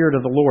the Spirit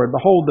of the Lord?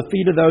 Behold, the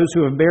feet of those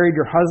who have buried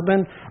your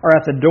husband are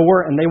at the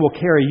door, and they will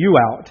carry you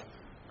out.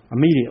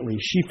 Immediately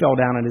she fell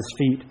down at his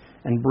feet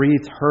and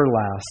breathed her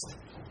last.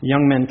 The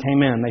young men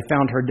came in. They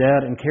found her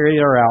dead and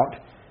carried her out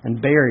and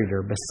buried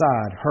her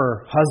beside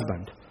her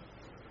husband.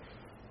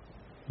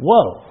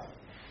 Whoa.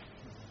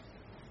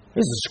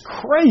 This is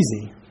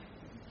crazy.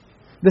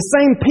 The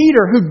same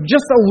Peter who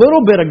just a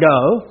little bit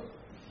ago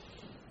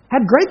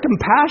had great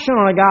compassion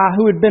on a guy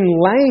who had been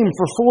lame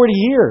for 40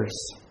 years.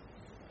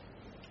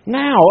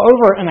 Now,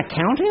 over an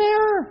accounting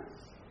error?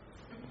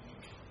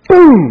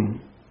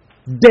 Boom!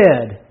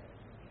 Dead.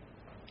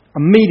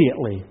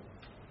 Immediately.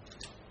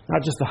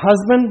 Not just the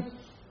husband,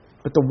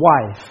 but the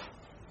wife.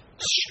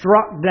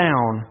 Struck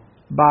down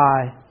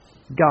by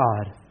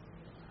God.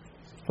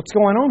 What's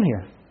going on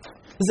here?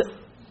 Is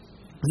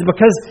it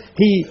because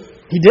he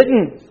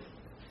didn't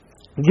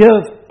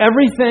give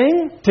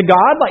everything to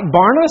God like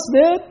Barnabas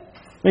did?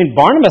 I mean,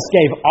 Barnabas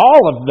gave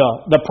all of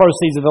the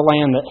proceeds of the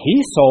land that he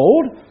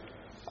sold,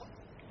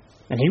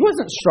 and he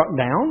wasn't struck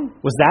down.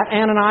 Was that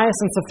Ananias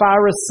and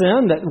Sapphira's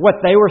sin, that what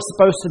they were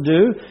supposed to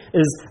do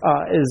is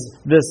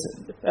this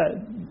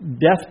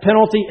death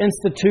penalty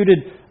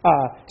instituted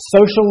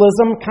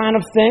socialism kind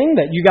of thing,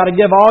 that you got to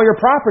give all your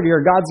property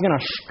or God's going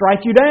to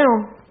strike you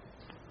down?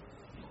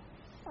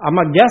 I'm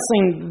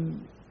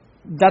guessing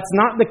that's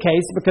not the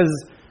case, because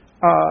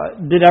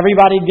did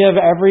everybody give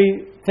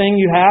everything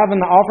you have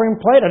in the offering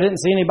plate? I didn't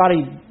see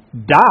anybody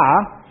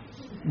die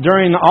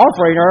during the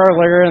offering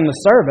earlier in the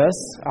service.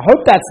 I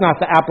hope that's not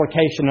the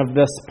application of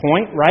this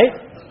point, right?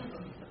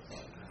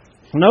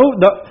 No,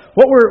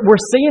 what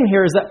we're seeing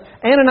here is that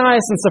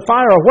Ananias and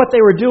Sapphira, what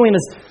they were doing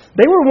is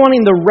they were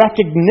wanting the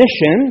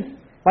recognition,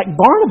 like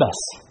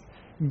Barnabas,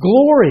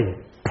 glory,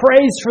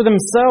 praise for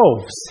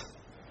themselves.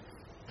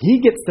 He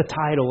gets the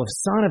title of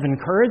son of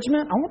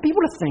encouragement. I want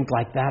people to think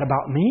like that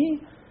about me.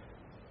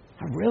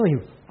 I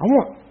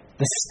want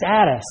the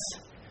status,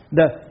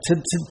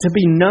 to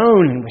be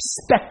known and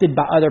respected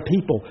by other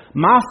people.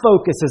 My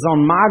focus is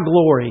on my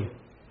glory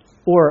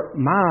or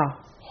my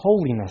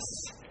holiness,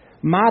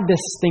 my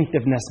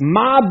distinctiveness,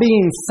 my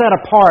being set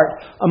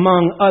apart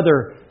among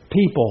other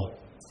people.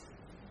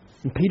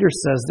 And Peter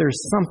says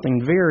there's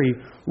something very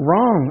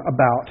wrong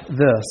about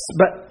this.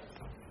 But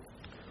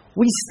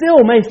we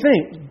still may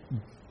think,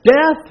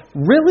 death?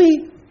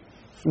 Really?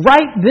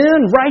 Right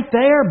then, right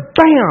there,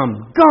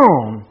 bam,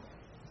 gone.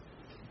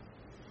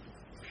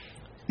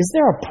 Is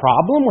there a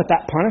problem with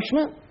that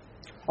punishment?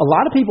 A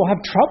lot of people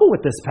have trouble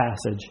with this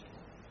passage.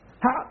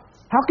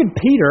 How could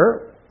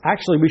Peter,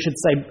 actually we should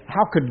say,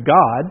 how could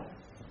God,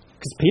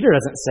 because Peter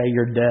doesn't say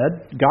you're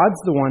dead,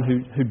 God's the one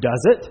who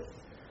does it.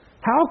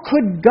 How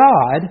could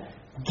God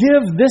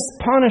give this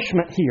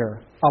punishment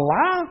here? A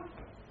lie?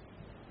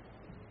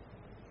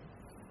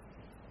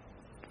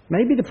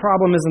 Maybe the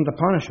problem isn't the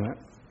punishment.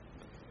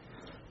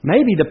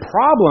 Maybe the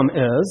problem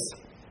is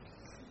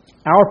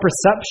our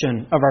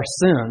perception of our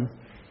sin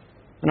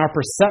and our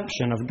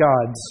perception of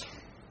God's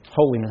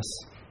holiness.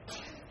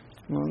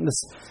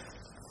 This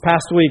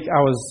past week I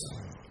was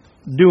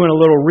doing a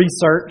little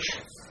research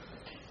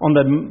on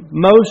the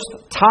most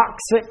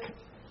toxic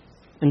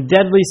and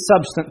deadly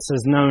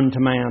substances known to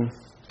man.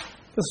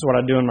 This is what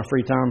I do in my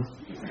free time.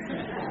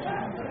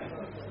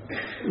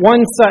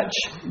 One such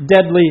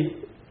deadly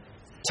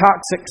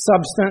toxic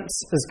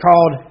substance is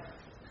called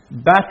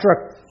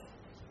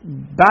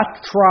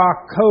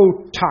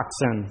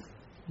batrachotoxin.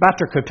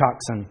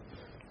 Batrachotoxin.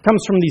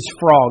 Comes from these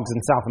frogs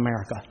in South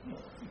America.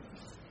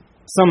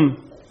 Some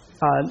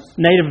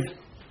native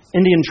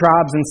Indian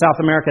tribes in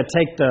South America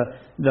take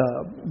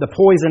the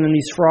poison in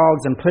these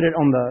frogs and put it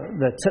on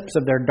the tips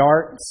of their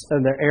darts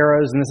and their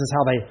arrows, and this is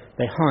how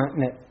they hunt,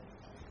 and it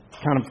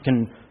kind of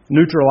can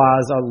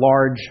neutralize a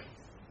large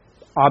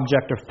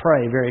object of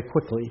prey very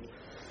quickly.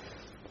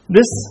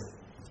 This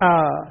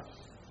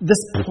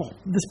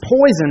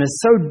poison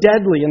is so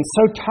deadly and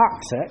so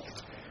toxic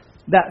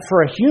that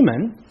for a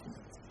human,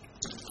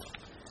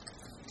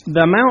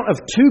 the amount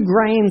of 2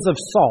 grains of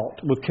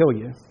salt will kill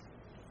you.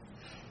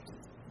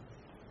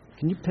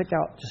 Can you pick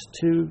out just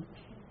 2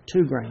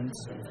 2 grains.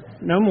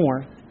 No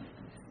more.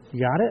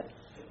 You got it?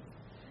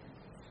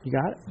 You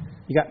got it?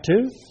 You got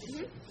 2?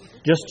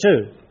 Just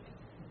 2.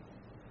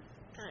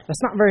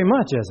 That's not very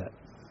much, is it?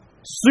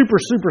 Super,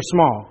 super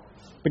small.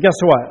 But guess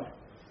what?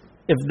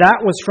 If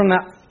that was from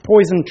that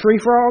poison tree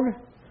frog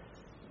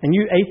and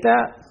you ate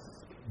that,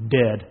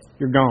 dead.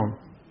 You're gone.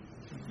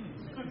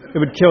 It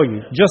would kill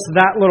you. Just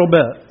that little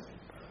bit.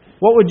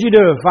 What would you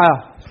do if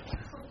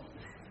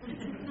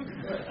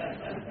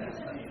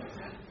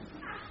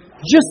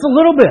just a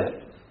little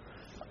bit.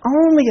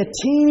 Only a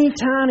teeny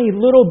tiny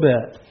little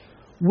bit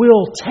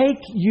will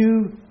take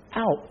you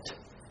out.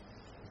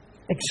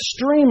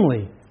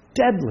 Extremely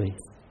deadly.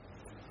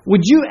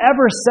 Would you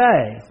ever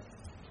say,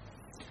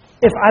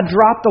 if I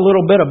dropped a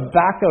little bit of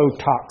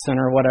bacotoxin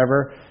or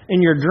whatever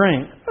in your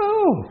drink,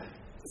 oh,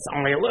 it's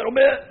only a little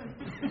bit.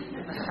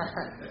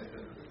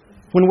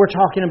 When we're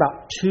talking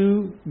about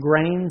 2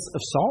 grains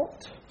of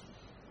salt?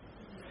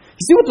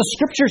 You see, what the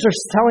Scriptures are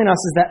telling us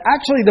is that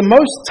actually the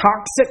most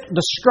toxic,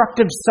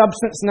 destructive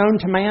substance known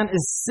to man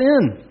is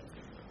sin.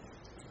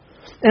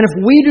 And if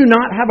we do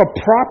not have a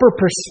proper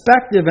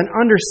perspective and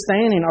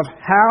understanding of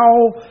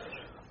how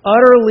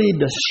utterly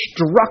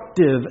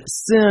destructive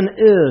sin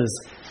is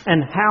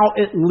and how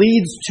it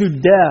leads to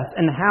death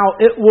and how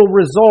it will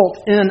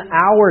result in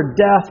our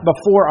death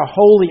before a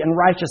holy and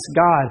righteous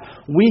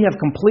God, we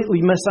have completely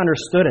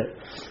misunderstood it.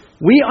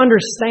 We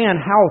understand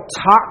how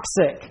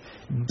toxic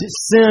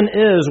sin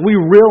is. We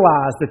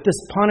realize that this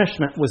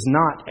punishment was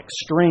not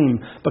extreme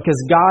because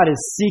God is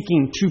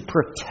seeking to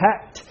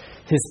protect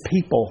His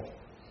people.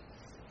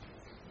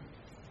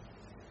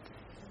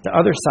 The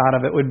other side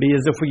of it would be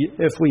as if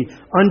we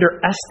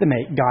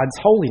underestimate God's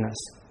holiness.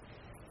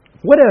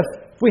 What if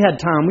we had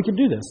time, we could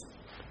do this.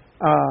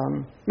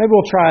 Maybe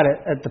we'll try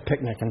it at the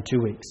picnic in 2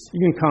 weeks.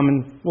 You can come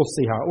and we'll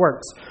see how it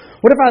works.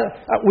 What if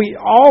we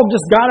all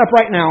just got up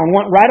right now and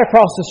went right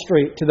across the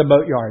street to the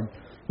boatyard?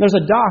 There's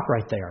a dock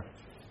right there.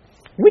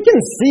 We can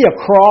see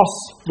across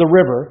the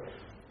river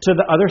to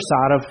the other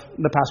side of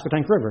the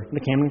Pasquotank River, the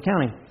Camden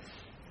County.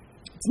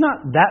 It's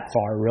not that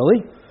far,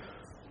 really.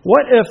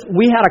 What if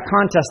we had a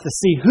contest to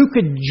see who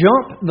could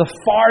jump the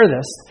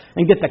farthest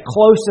and get the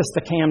closest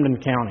to Camden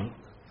County?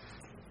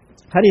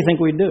 How do you think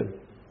we'd do?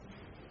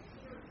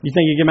 You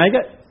think you can make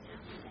it?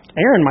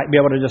 Aaron might be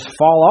able to just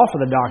fall off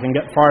of the dock and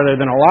get farther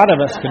than a lot of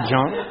us could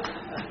jump.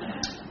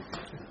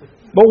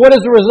 But what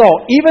is the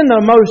result? Even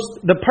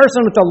the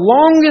person with the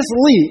longest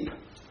leap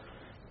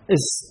is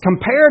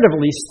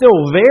comparatively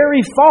still very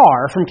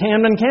far from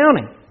Camden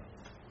County.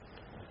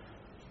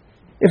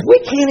 If we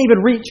can't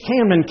even reach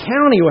Camden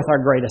County with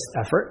our greatest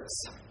efforts,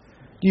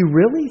 do you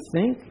really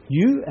think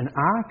you and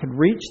I could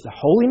reach the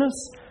holiness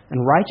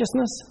and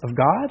righteousness of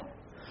God?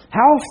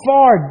 How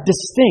far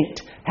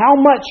distinct, how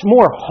much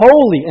more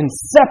holy and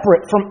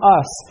separate from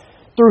us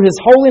through His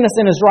holiness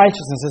and His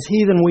righteousness is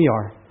He than we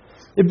are?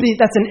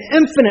 That's an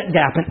infinite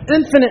gap, an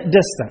infinite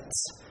distance.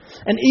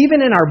 And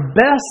even in our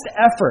best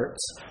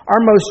efforts, our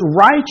most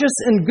righteous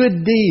and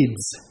good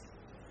deeds,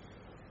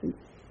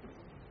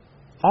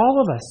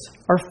 all of us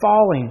are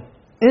falling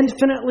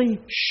infinitely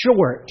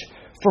short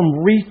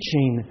from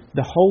reaching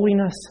the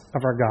holiness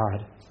of our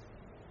God.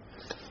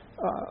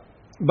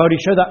 Bodie,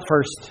 show that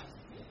first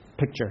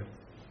picture.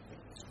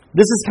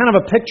 This is kind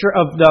of a picture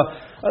of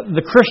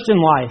the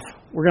Christian life.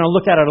 We're going to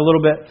look at it a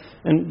little bit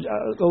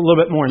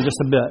more in just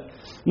a bit.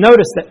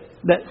 Notice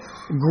that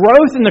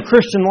growth in the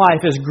Christian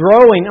life is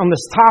growing on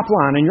this top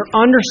line in your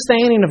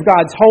understanding of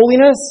God's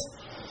holiness,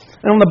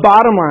 and on the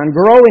bottom line,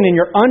 growing in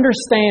your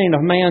understanding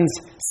of man's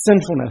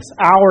sinfulness,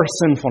 our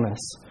sinfulness.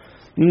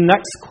 The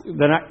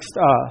next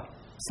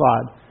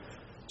slide.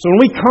 So when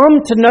we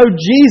come to know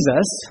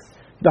Jesus,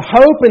 the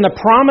hope and the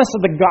promise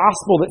of the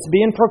gospel that's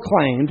being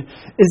proclaimed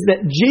is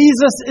that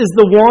Jesus is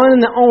the one and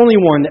the only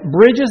one that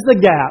bridges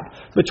the gap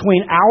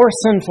between our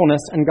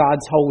sinfulness and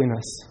God's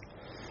holiness.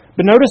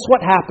 But notice what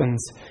happens.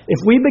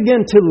 If we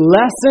begin to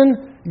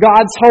lessen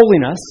God's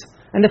holiness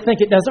and to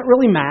think it doesn't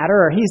really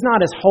matter or He's not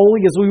as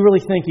holy as we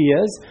really think He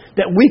is,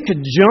 that we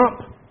could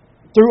jump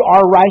through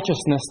our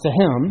righteousness to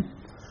Him,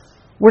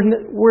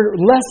 we're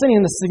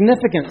lessening the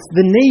significance,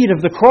 the need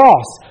of the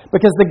cross,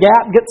 because the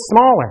gap gets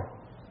smaller.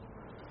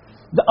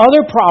 The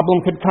other problem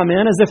could come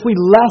in is if we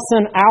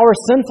lessen our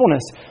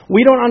sinfulness.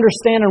 We don't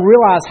understand and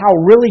realize how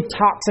really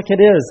toxic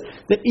it is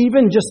that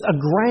even just a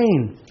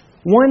grain,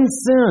 one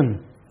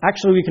sin.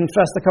 Actually, we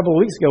confessed a couple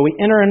of weeks ago, we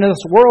enter into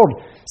this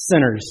world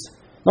sinners.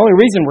 The only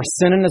reason we're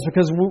sinning is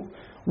because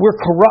we're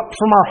corrupt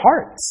from our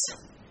hearts.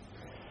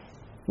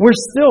 We're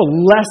still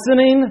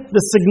lessening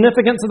the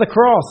significance of the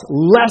cross,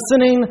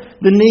 lessening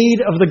the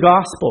need of the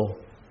gospel.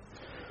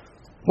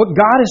 What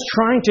God is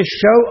trying to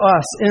show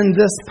us in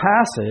this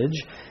passage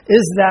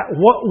is that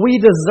what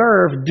we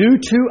deserve due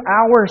to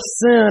our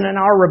sin and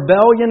our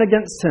rebellion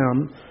against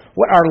Him,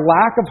 what our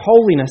lack of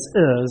holiness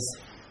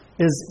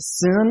is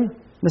sin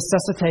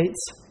necessitates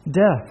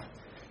death.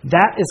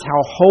 That is how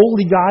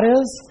holy God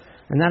is,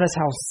 and that is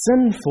how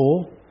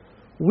sinful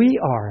we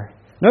are.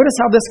 Notice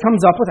how this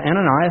comes up with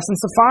Ananias and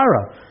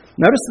Sapphira.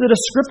 Notice the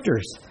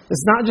descriptors.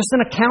 It's not just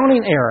an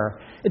accounting error.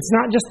 It's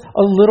not just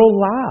a little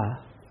lie.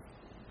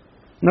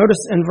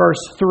 Notice in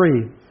verse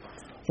 3,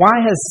 why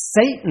has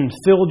Satan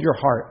filled your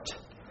heart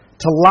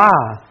to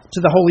lie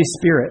to the Holy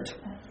Spirit?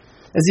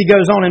 As he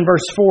goes on in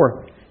verse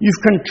 4,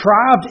 you've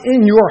contrived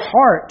in your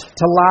heart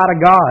to lie to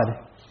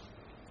God.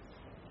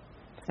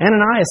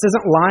 Ananias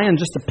isn't lying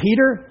just to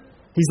Peter.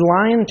 He's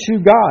lying to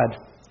God.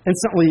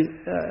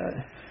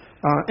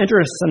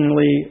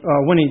 Interestingly,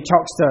 when he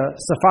talks to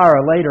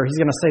Sapphira later, he's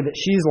going to say that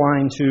she's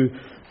lying to,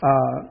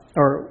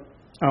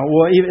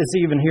 it's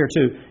even here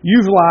too.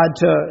 You've lied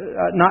to,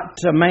 not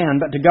to man,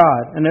 but to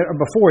God. And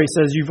before he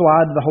says, you've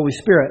lied to the Holy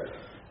Spirit.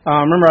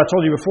 Remember I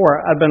told you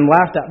before, I've been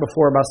laughed at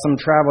before by some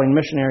traveling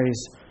missionaries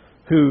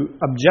who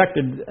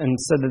objected and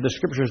said that the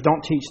Scriptures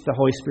don't teach the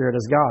Holy Spirit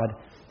as God.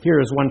 Here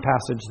is one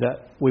passage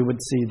that we would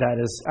see that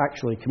is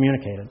actually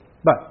communicated.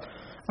 But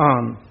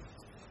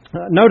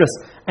notice,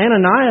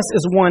 Ananias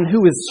is one who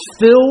is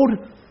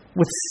filled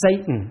with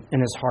Satan in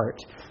his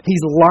heart.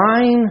 He's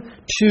lying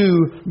to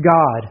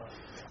God.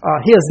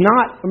 He is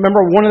not,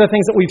 remember, one of the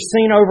things that we've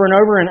seen over and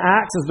over in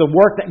Acts is the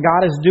work that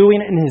God is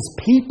doing in His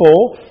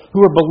people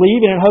who are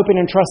believing and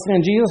hoping and trusting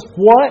in Jesus.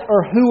 What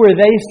or who are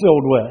they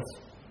filled with?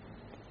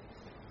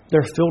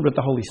 They're filled with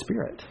the Holy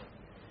Spirit.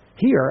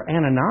 Here,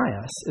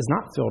 Ananias is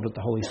not filled with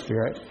the Holy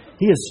Spirit.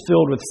 He is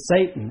filled with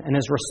Satan, and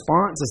his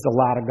response is to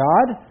lie to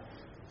God.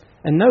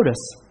 And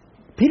notice,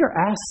 Peter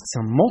asks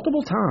him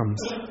multiple times.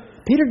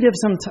 Peter gives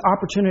him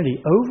opportunity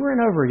over and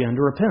over again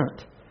to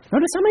repent.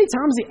 Notice how many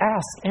times he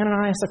asks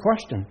Ananias a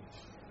question.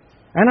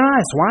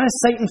 Ananias, why has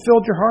Satan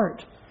filled your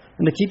heart?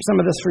 And to keep some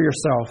of this for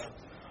yourself.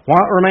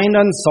 While it remained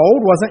unsold,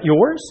 wasn't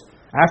yours?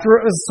 After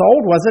it was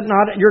sold, was it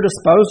not at your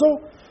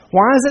disposal?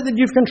 Why is it that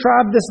you've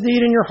contrived this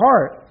deed in your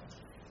heart?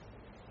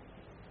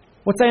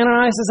 What's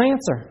Ananias'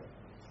 answer?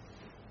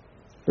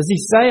 Does he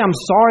say, I'm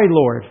sorry,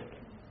 Lord.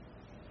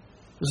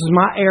 This is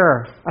my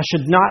error. I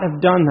should not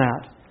have done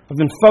that. I've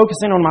been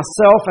focusing on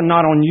myself and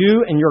not on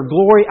you and your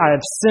glory. I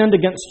have sinned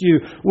against you.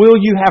 Will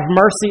you have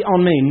mercy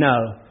on me?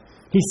 No.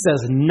 He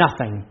says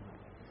nothing.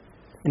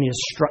 And he is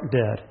struck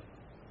dead.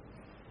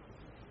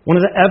 One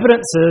of the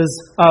evidences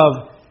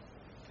of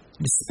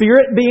the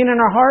Spirit being in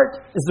our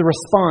heart is the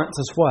response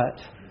is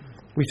what?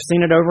 We've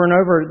seen it over and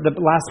over the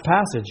last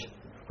passage.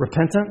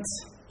 Repentance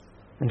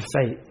and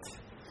faith.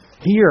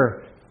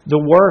 Here, the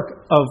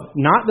work of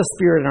not the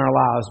Spirit in our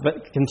lives, but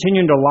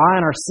continuing to lie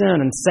in our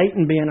sin and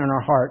Satan being in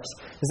our hearts,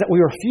 is that we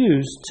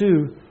refuse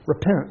to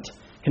repent,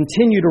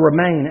 continue to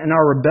remain in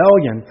our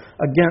rebellion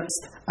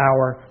against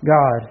our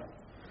God.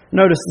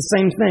 Notice the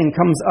same thing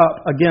comes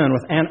up again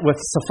with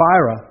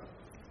Sapphira.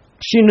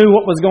 She knew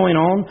what was going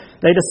on.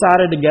 They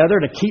decided together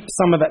to keep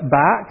some of it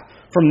back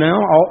from them,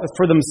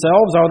 for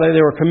themselves, although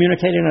they were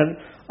communicating it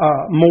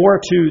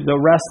more to the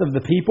rest of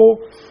the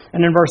people.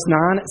 And in verse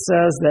 9 it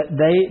says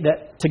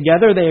that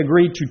together they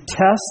agreed to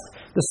test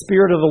the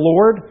Spirit of the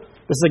Lord.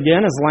 This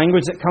again is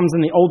language that comes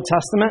in the Old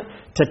Testament.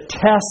 To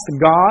test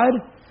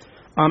God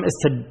is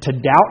to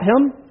doubt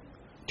Him,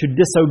 to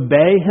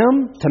disobey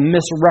Him, to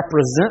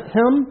misrepresent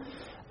Him,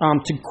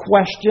 to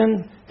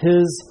question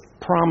His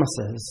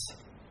promises.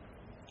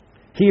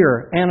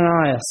 Here,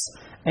 Ananias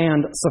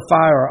and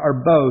Sapphira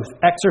are both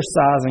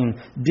exercising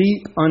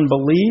deep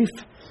unbelief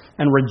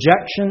and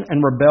rejection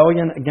and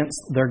rebellion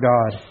against their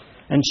God.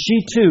 And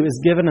she too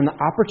is given an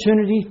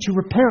opportunity to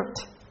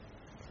repent.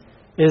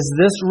 Is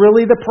this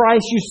really the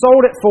price you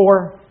sold it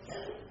for?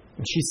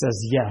 And she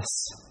says yes.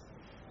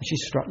 And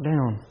she's struck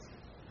down.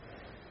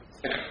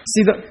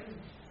 See,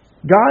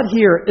 God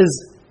here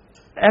is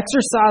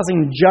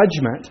exercising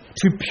judgment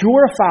to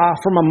purify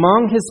from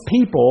among His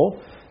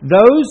people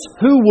those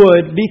who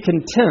would be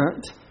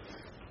content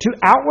to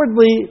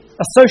outwardly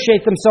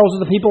associate themselves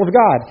with the people of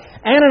God.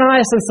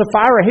 Ananias and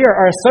Sapphira here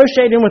are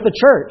associating with the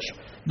church.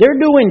 They're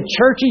doing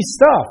churchy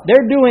stuff.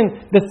 They're doing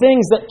the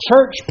things that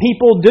church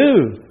people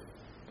do.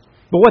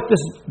 But what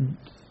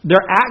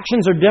their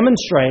actions are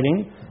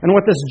demonstrating and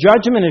what this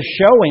judgment is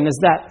showing is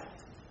that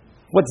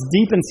what's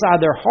deep inside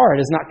their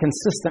heart is not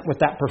consistent with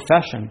that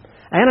profession.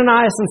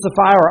 Ananias and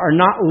Sapphira are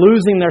not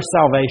losing their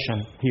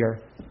salvation here.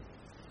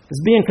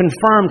 It's being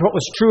confirmed what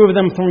was true of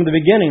them from the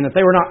beginning, that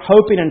they were not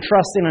hoping and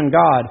trusting in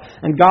God.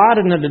 And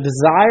God, in a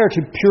desire to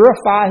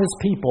purify His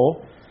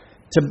people,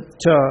 to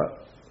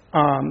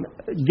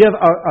give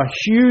a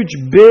huge,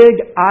 big,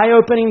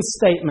 eye-opening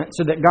statement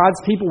so that God's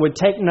people would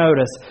take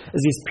notice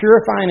as He's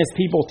purifying His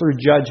people through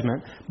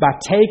judgment by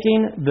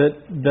taking the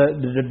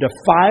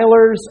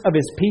defilers of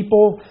His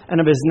people and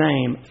of His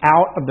name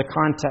out of the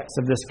context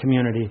of this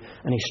community,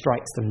 and He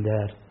strikes them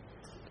dead.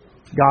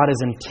 God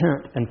is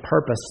intent and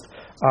purposed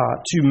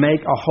to make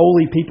a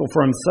holy people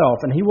for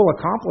Himself, and He will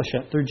accomplish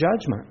it through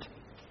judgment.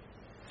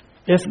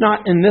 If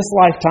not in this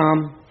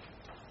lifetime,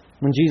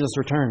 when Jesus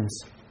returns.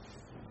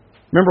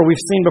 Remember,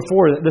 we've seen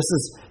before that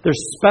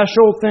there's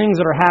special things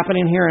that are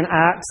happening here in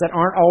Acts that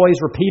aren't always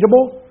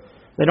repeatable.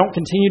 They don't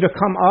continue to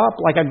come up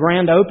like a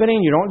grand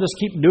opening. You don't just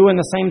keep doing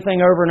the same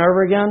thing over and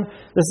over again.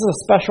 This is a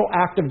special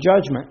act of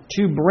judgment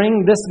to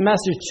bring this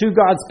message to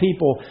God's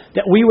people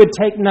that we would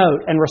take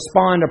note and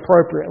respond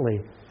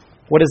appropriately.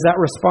 What is that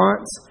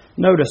response?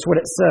 Notice what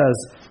it says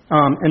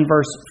in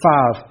verse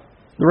 5.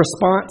 The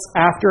response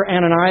after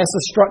Ananias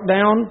is struck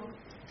down,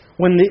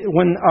 when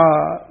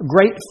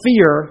great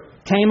fear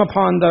came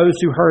upon those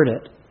who heard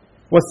it.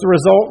 What's the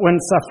result when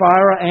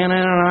Sapphira and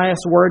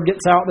Ananias' word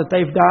gets out that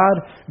they've died?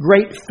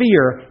 Great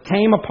fear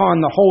came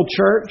upon the whole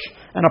church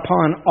and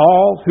upon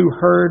all who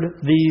heard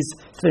these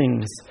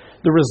things.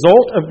 The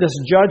result of this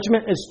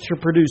judgment is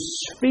to produce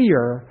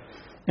fear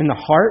in the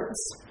hearts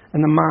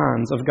and the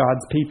minds of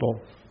God's people.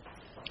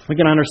 We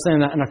can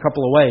understand that in a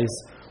couple of ways.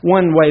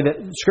 One way that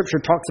Scripture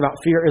talks about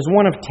fear is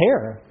one of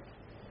terror,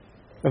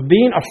 of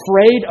being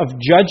afraid of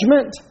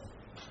judgment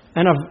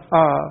and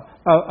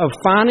of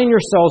finding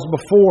yourselves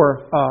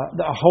before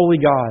a holy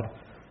God.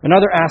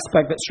 Another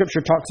aspect that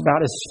Scripture talks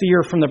about is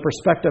fear from the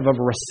perspective of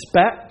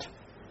respect,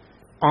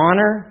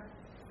 honor,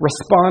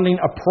 responding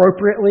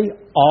appropriately,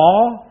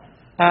 awe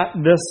at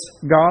this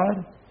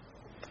God.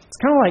 It's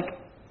kind of like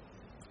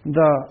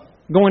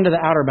going to the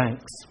Outer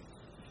Banks,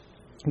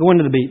 going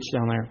to the beach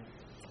down there.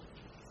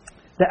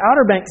 The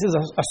Outer Banks is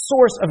a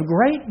source of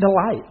great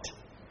delight.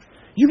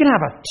 You can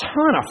have a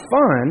ton of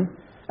fun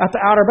at the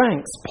Outer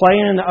Banks,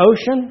 playing in the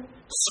ocean,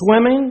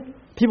 swimming.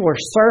 People are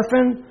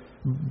surfing,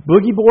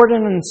 boogie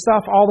boarding and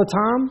stuff all the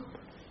time.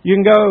 You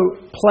can go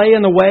play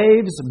in the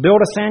waves, build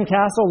a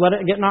sandcastle, let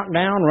it get knocked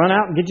down, run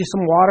out and get you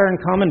some water and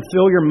come and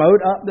fill your moat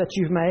up that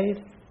you've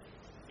made.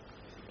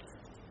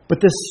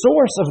 But this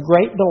source of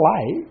great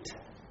delight,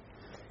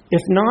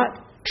 if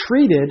not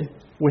treated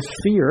with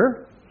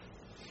fear,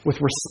 with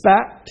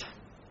respect,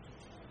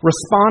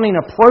 responding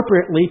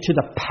appropriately to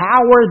the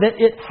power that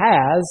it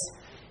has,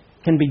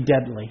 can be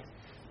deadly.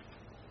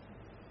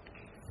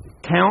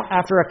 Count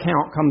after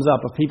account comes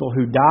up of people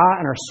who die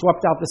and are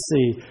swept out the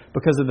sea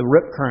because of the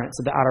rip currents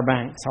of the Outer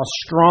Banks, how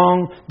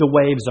strong the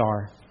waves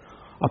are.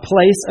 A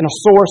place and a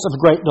source of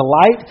great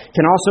delight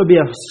can also be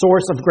a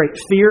source of great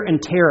fear and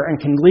terror and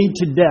can lead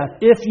to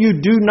death if you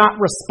do not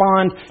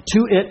respond to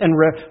it and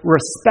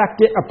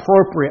respect it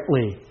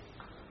appropriately.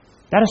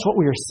 That is what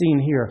we are seeing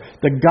here.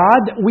 The God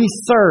that we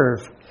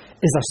serve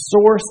is a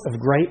source of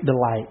great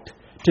delight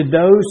to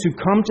those who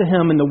come to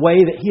Him in the way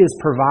that He has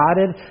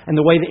provided and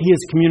the way that He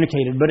has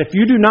communicated. But if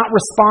you do not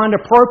respond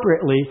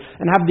appropriately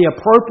and have the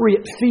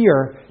appropriate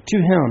fear to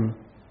Him,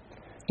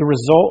 the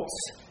results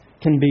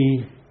can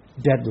be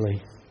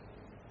deadly.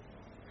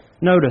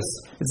 Notice,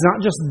 it's not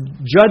just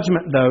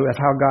judgment, though, of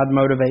how God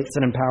motivates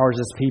and empowers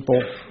His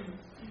people,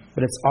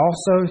 but it's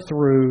also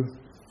through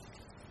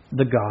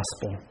the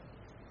gospel.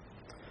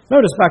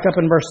 Notice back up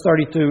in verse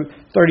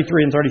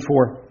 33 and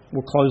 34.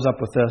 We'll close up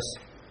with this.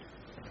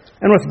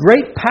 And with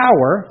great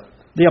power,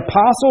 the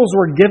apostles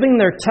were giving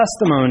their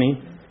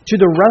testimony to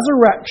the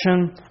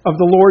resurrection of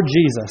the Lord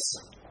Jesus.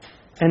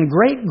 And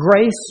great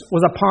grace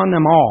was upon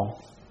them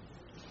all.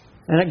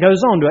 And it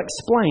goes on to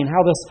explain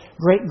how this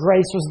great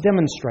grace was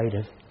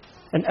demonstrated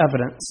and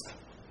evidenced.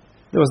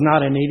 There was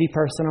not a needy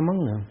person among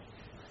them.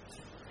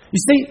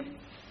 You see,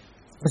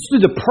 it's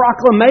through the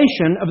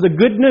proclamation of the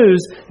good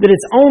news that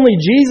it's only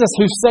Jesus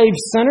who saves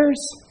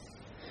sinners,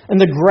 and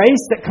the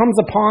grace that comes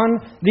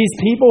upon these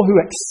people who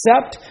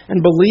accept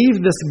and believe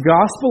this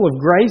gospel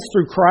of grace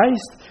through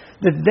Christ,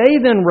 that they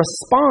then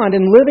respond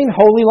in living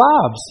holy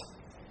lives.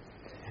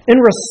 In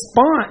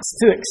response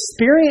to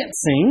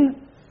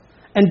experiencing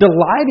and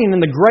delighting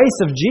in the grace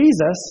of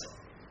Jesus,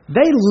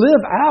 they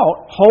live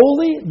out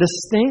holy,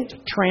 distinct,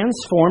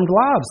 transformed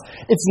lives.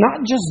 It's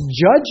not just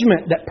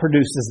judgment that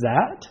produces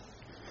that.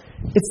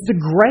 It's the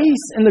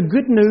grace and the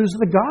good news of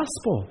the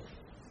gospel.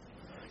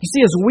 You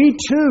see, as we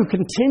too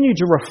continue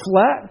to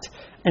reflect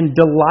and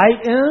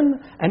delight in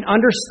and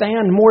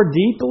understand more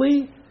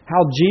deeply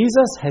how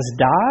Jesus has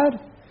died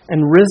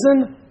and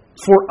risen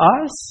for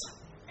us,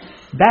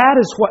 that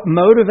is what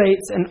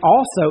motivates and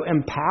also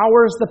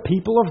empowers the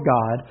people of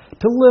God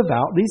to live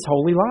out these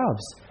holy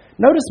lives.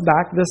 Notice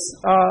back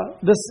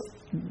this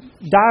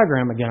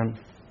diagram again.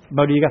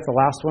 Bodie, you got the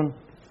last one?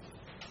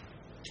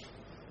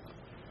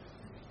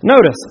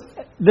 Notice,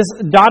 this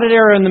dotted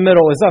area in the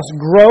middle is us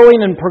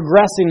growing and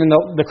progressing in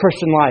the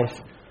Christian life.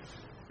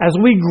 As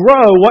we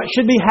grow, what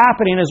should be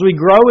happening as we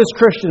grow as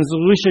Christians is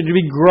we should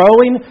be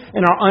growing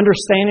in our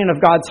understanding of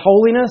God's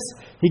holiness.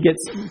 He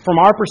gets, from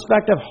our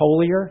perspective,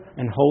 holier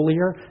and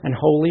holier and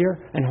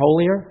holier and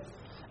holier.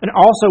 And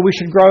also we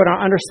should grow in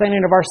our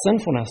understanding of our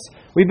sinfulness.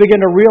 We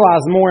begin to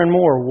realize more and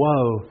more,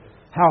 whoa,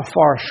 how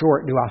far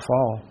short do I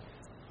fall?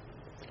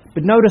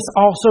 But notice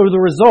also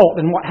the result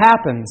and what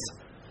happens.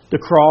 The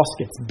cross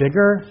gets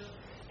bigger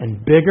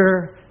and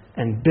bigger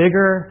and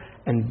bigger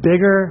and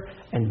bigger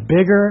and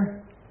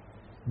bigger.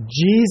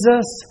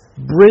 Jesus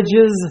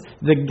bridges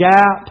the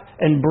gap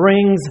and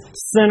brings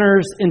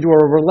sinners into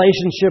a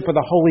relationship with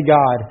a holy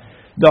God.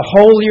 The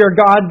holier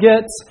God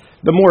gets,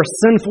 the more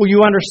sinful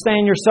you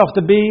understand yourself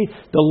to be,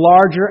 the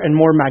larger and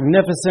more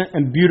magnificent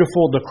and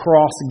beautiful the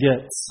cross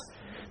gets.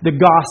 the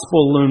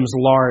gospel looms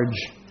large.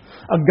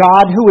 A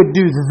God who would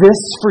do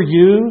this for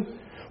you,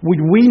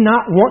 would we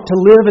not want to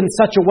live in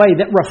such a way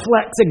that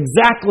reflects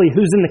exactly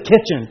who's in the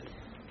kitchen?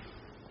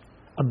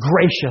 A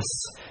gracious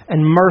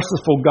and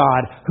merciful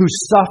God who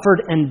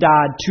suffered and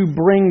died to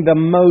bring the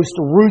most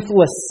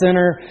ruthless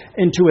sinner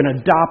into an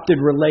adopted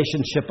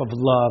relationship of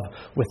love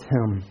with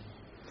Him.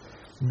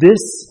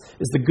 This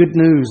is the good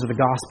news of the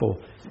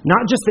gospel.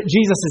 Not just that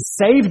Jesus has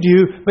saved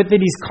you, but that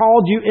He's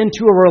called you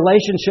into a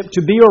relationship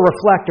to be a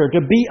reflector,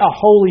 to be a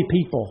holy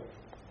people.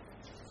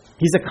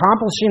 He's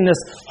accomplishing this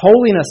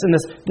holiness and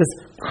this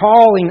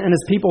calling in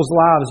His people's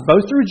lives,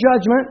 both through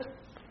judgment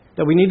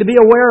that we need to be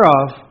aware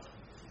of,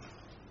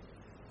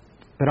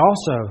 but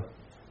also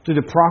through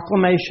the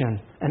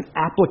proclamation and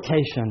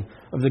application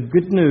of the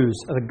good news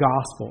of the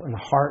gospel in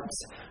the hearts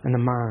and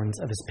the minds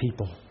of His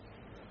people.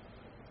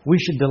 We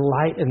should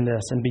delight in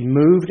this and be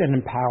moved and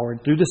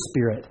empowered through the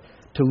Spirit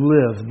to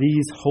live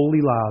these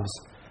holy lives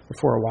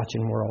before a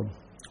watching world.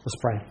 Let's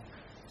pray.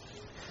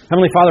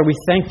 Heavenly Father, we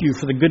thank You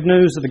for the good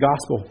news of the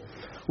gospel.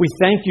 We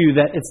thank You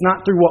that it's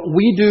not through what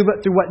we do,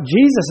 but through what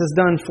Jesus has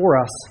done for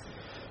us.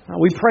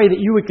 We pray that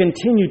You would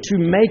continue to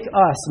make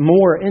us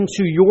more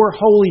into Your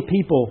holy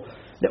people,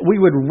 that we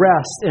would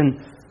rest in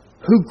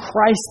who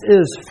Christ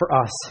is for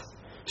us.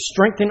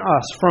 Strengthen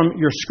us from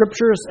Your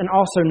Scriptures, and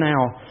also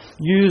now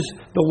use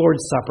the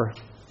Lord's Supper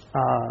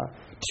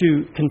to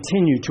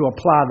continue to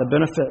apply the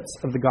benefits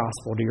of the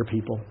gospel to Your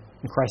people.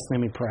 In Christ's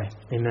name we pray.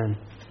 Amen.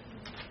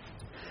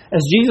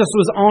 As Jesus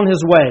was on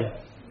His way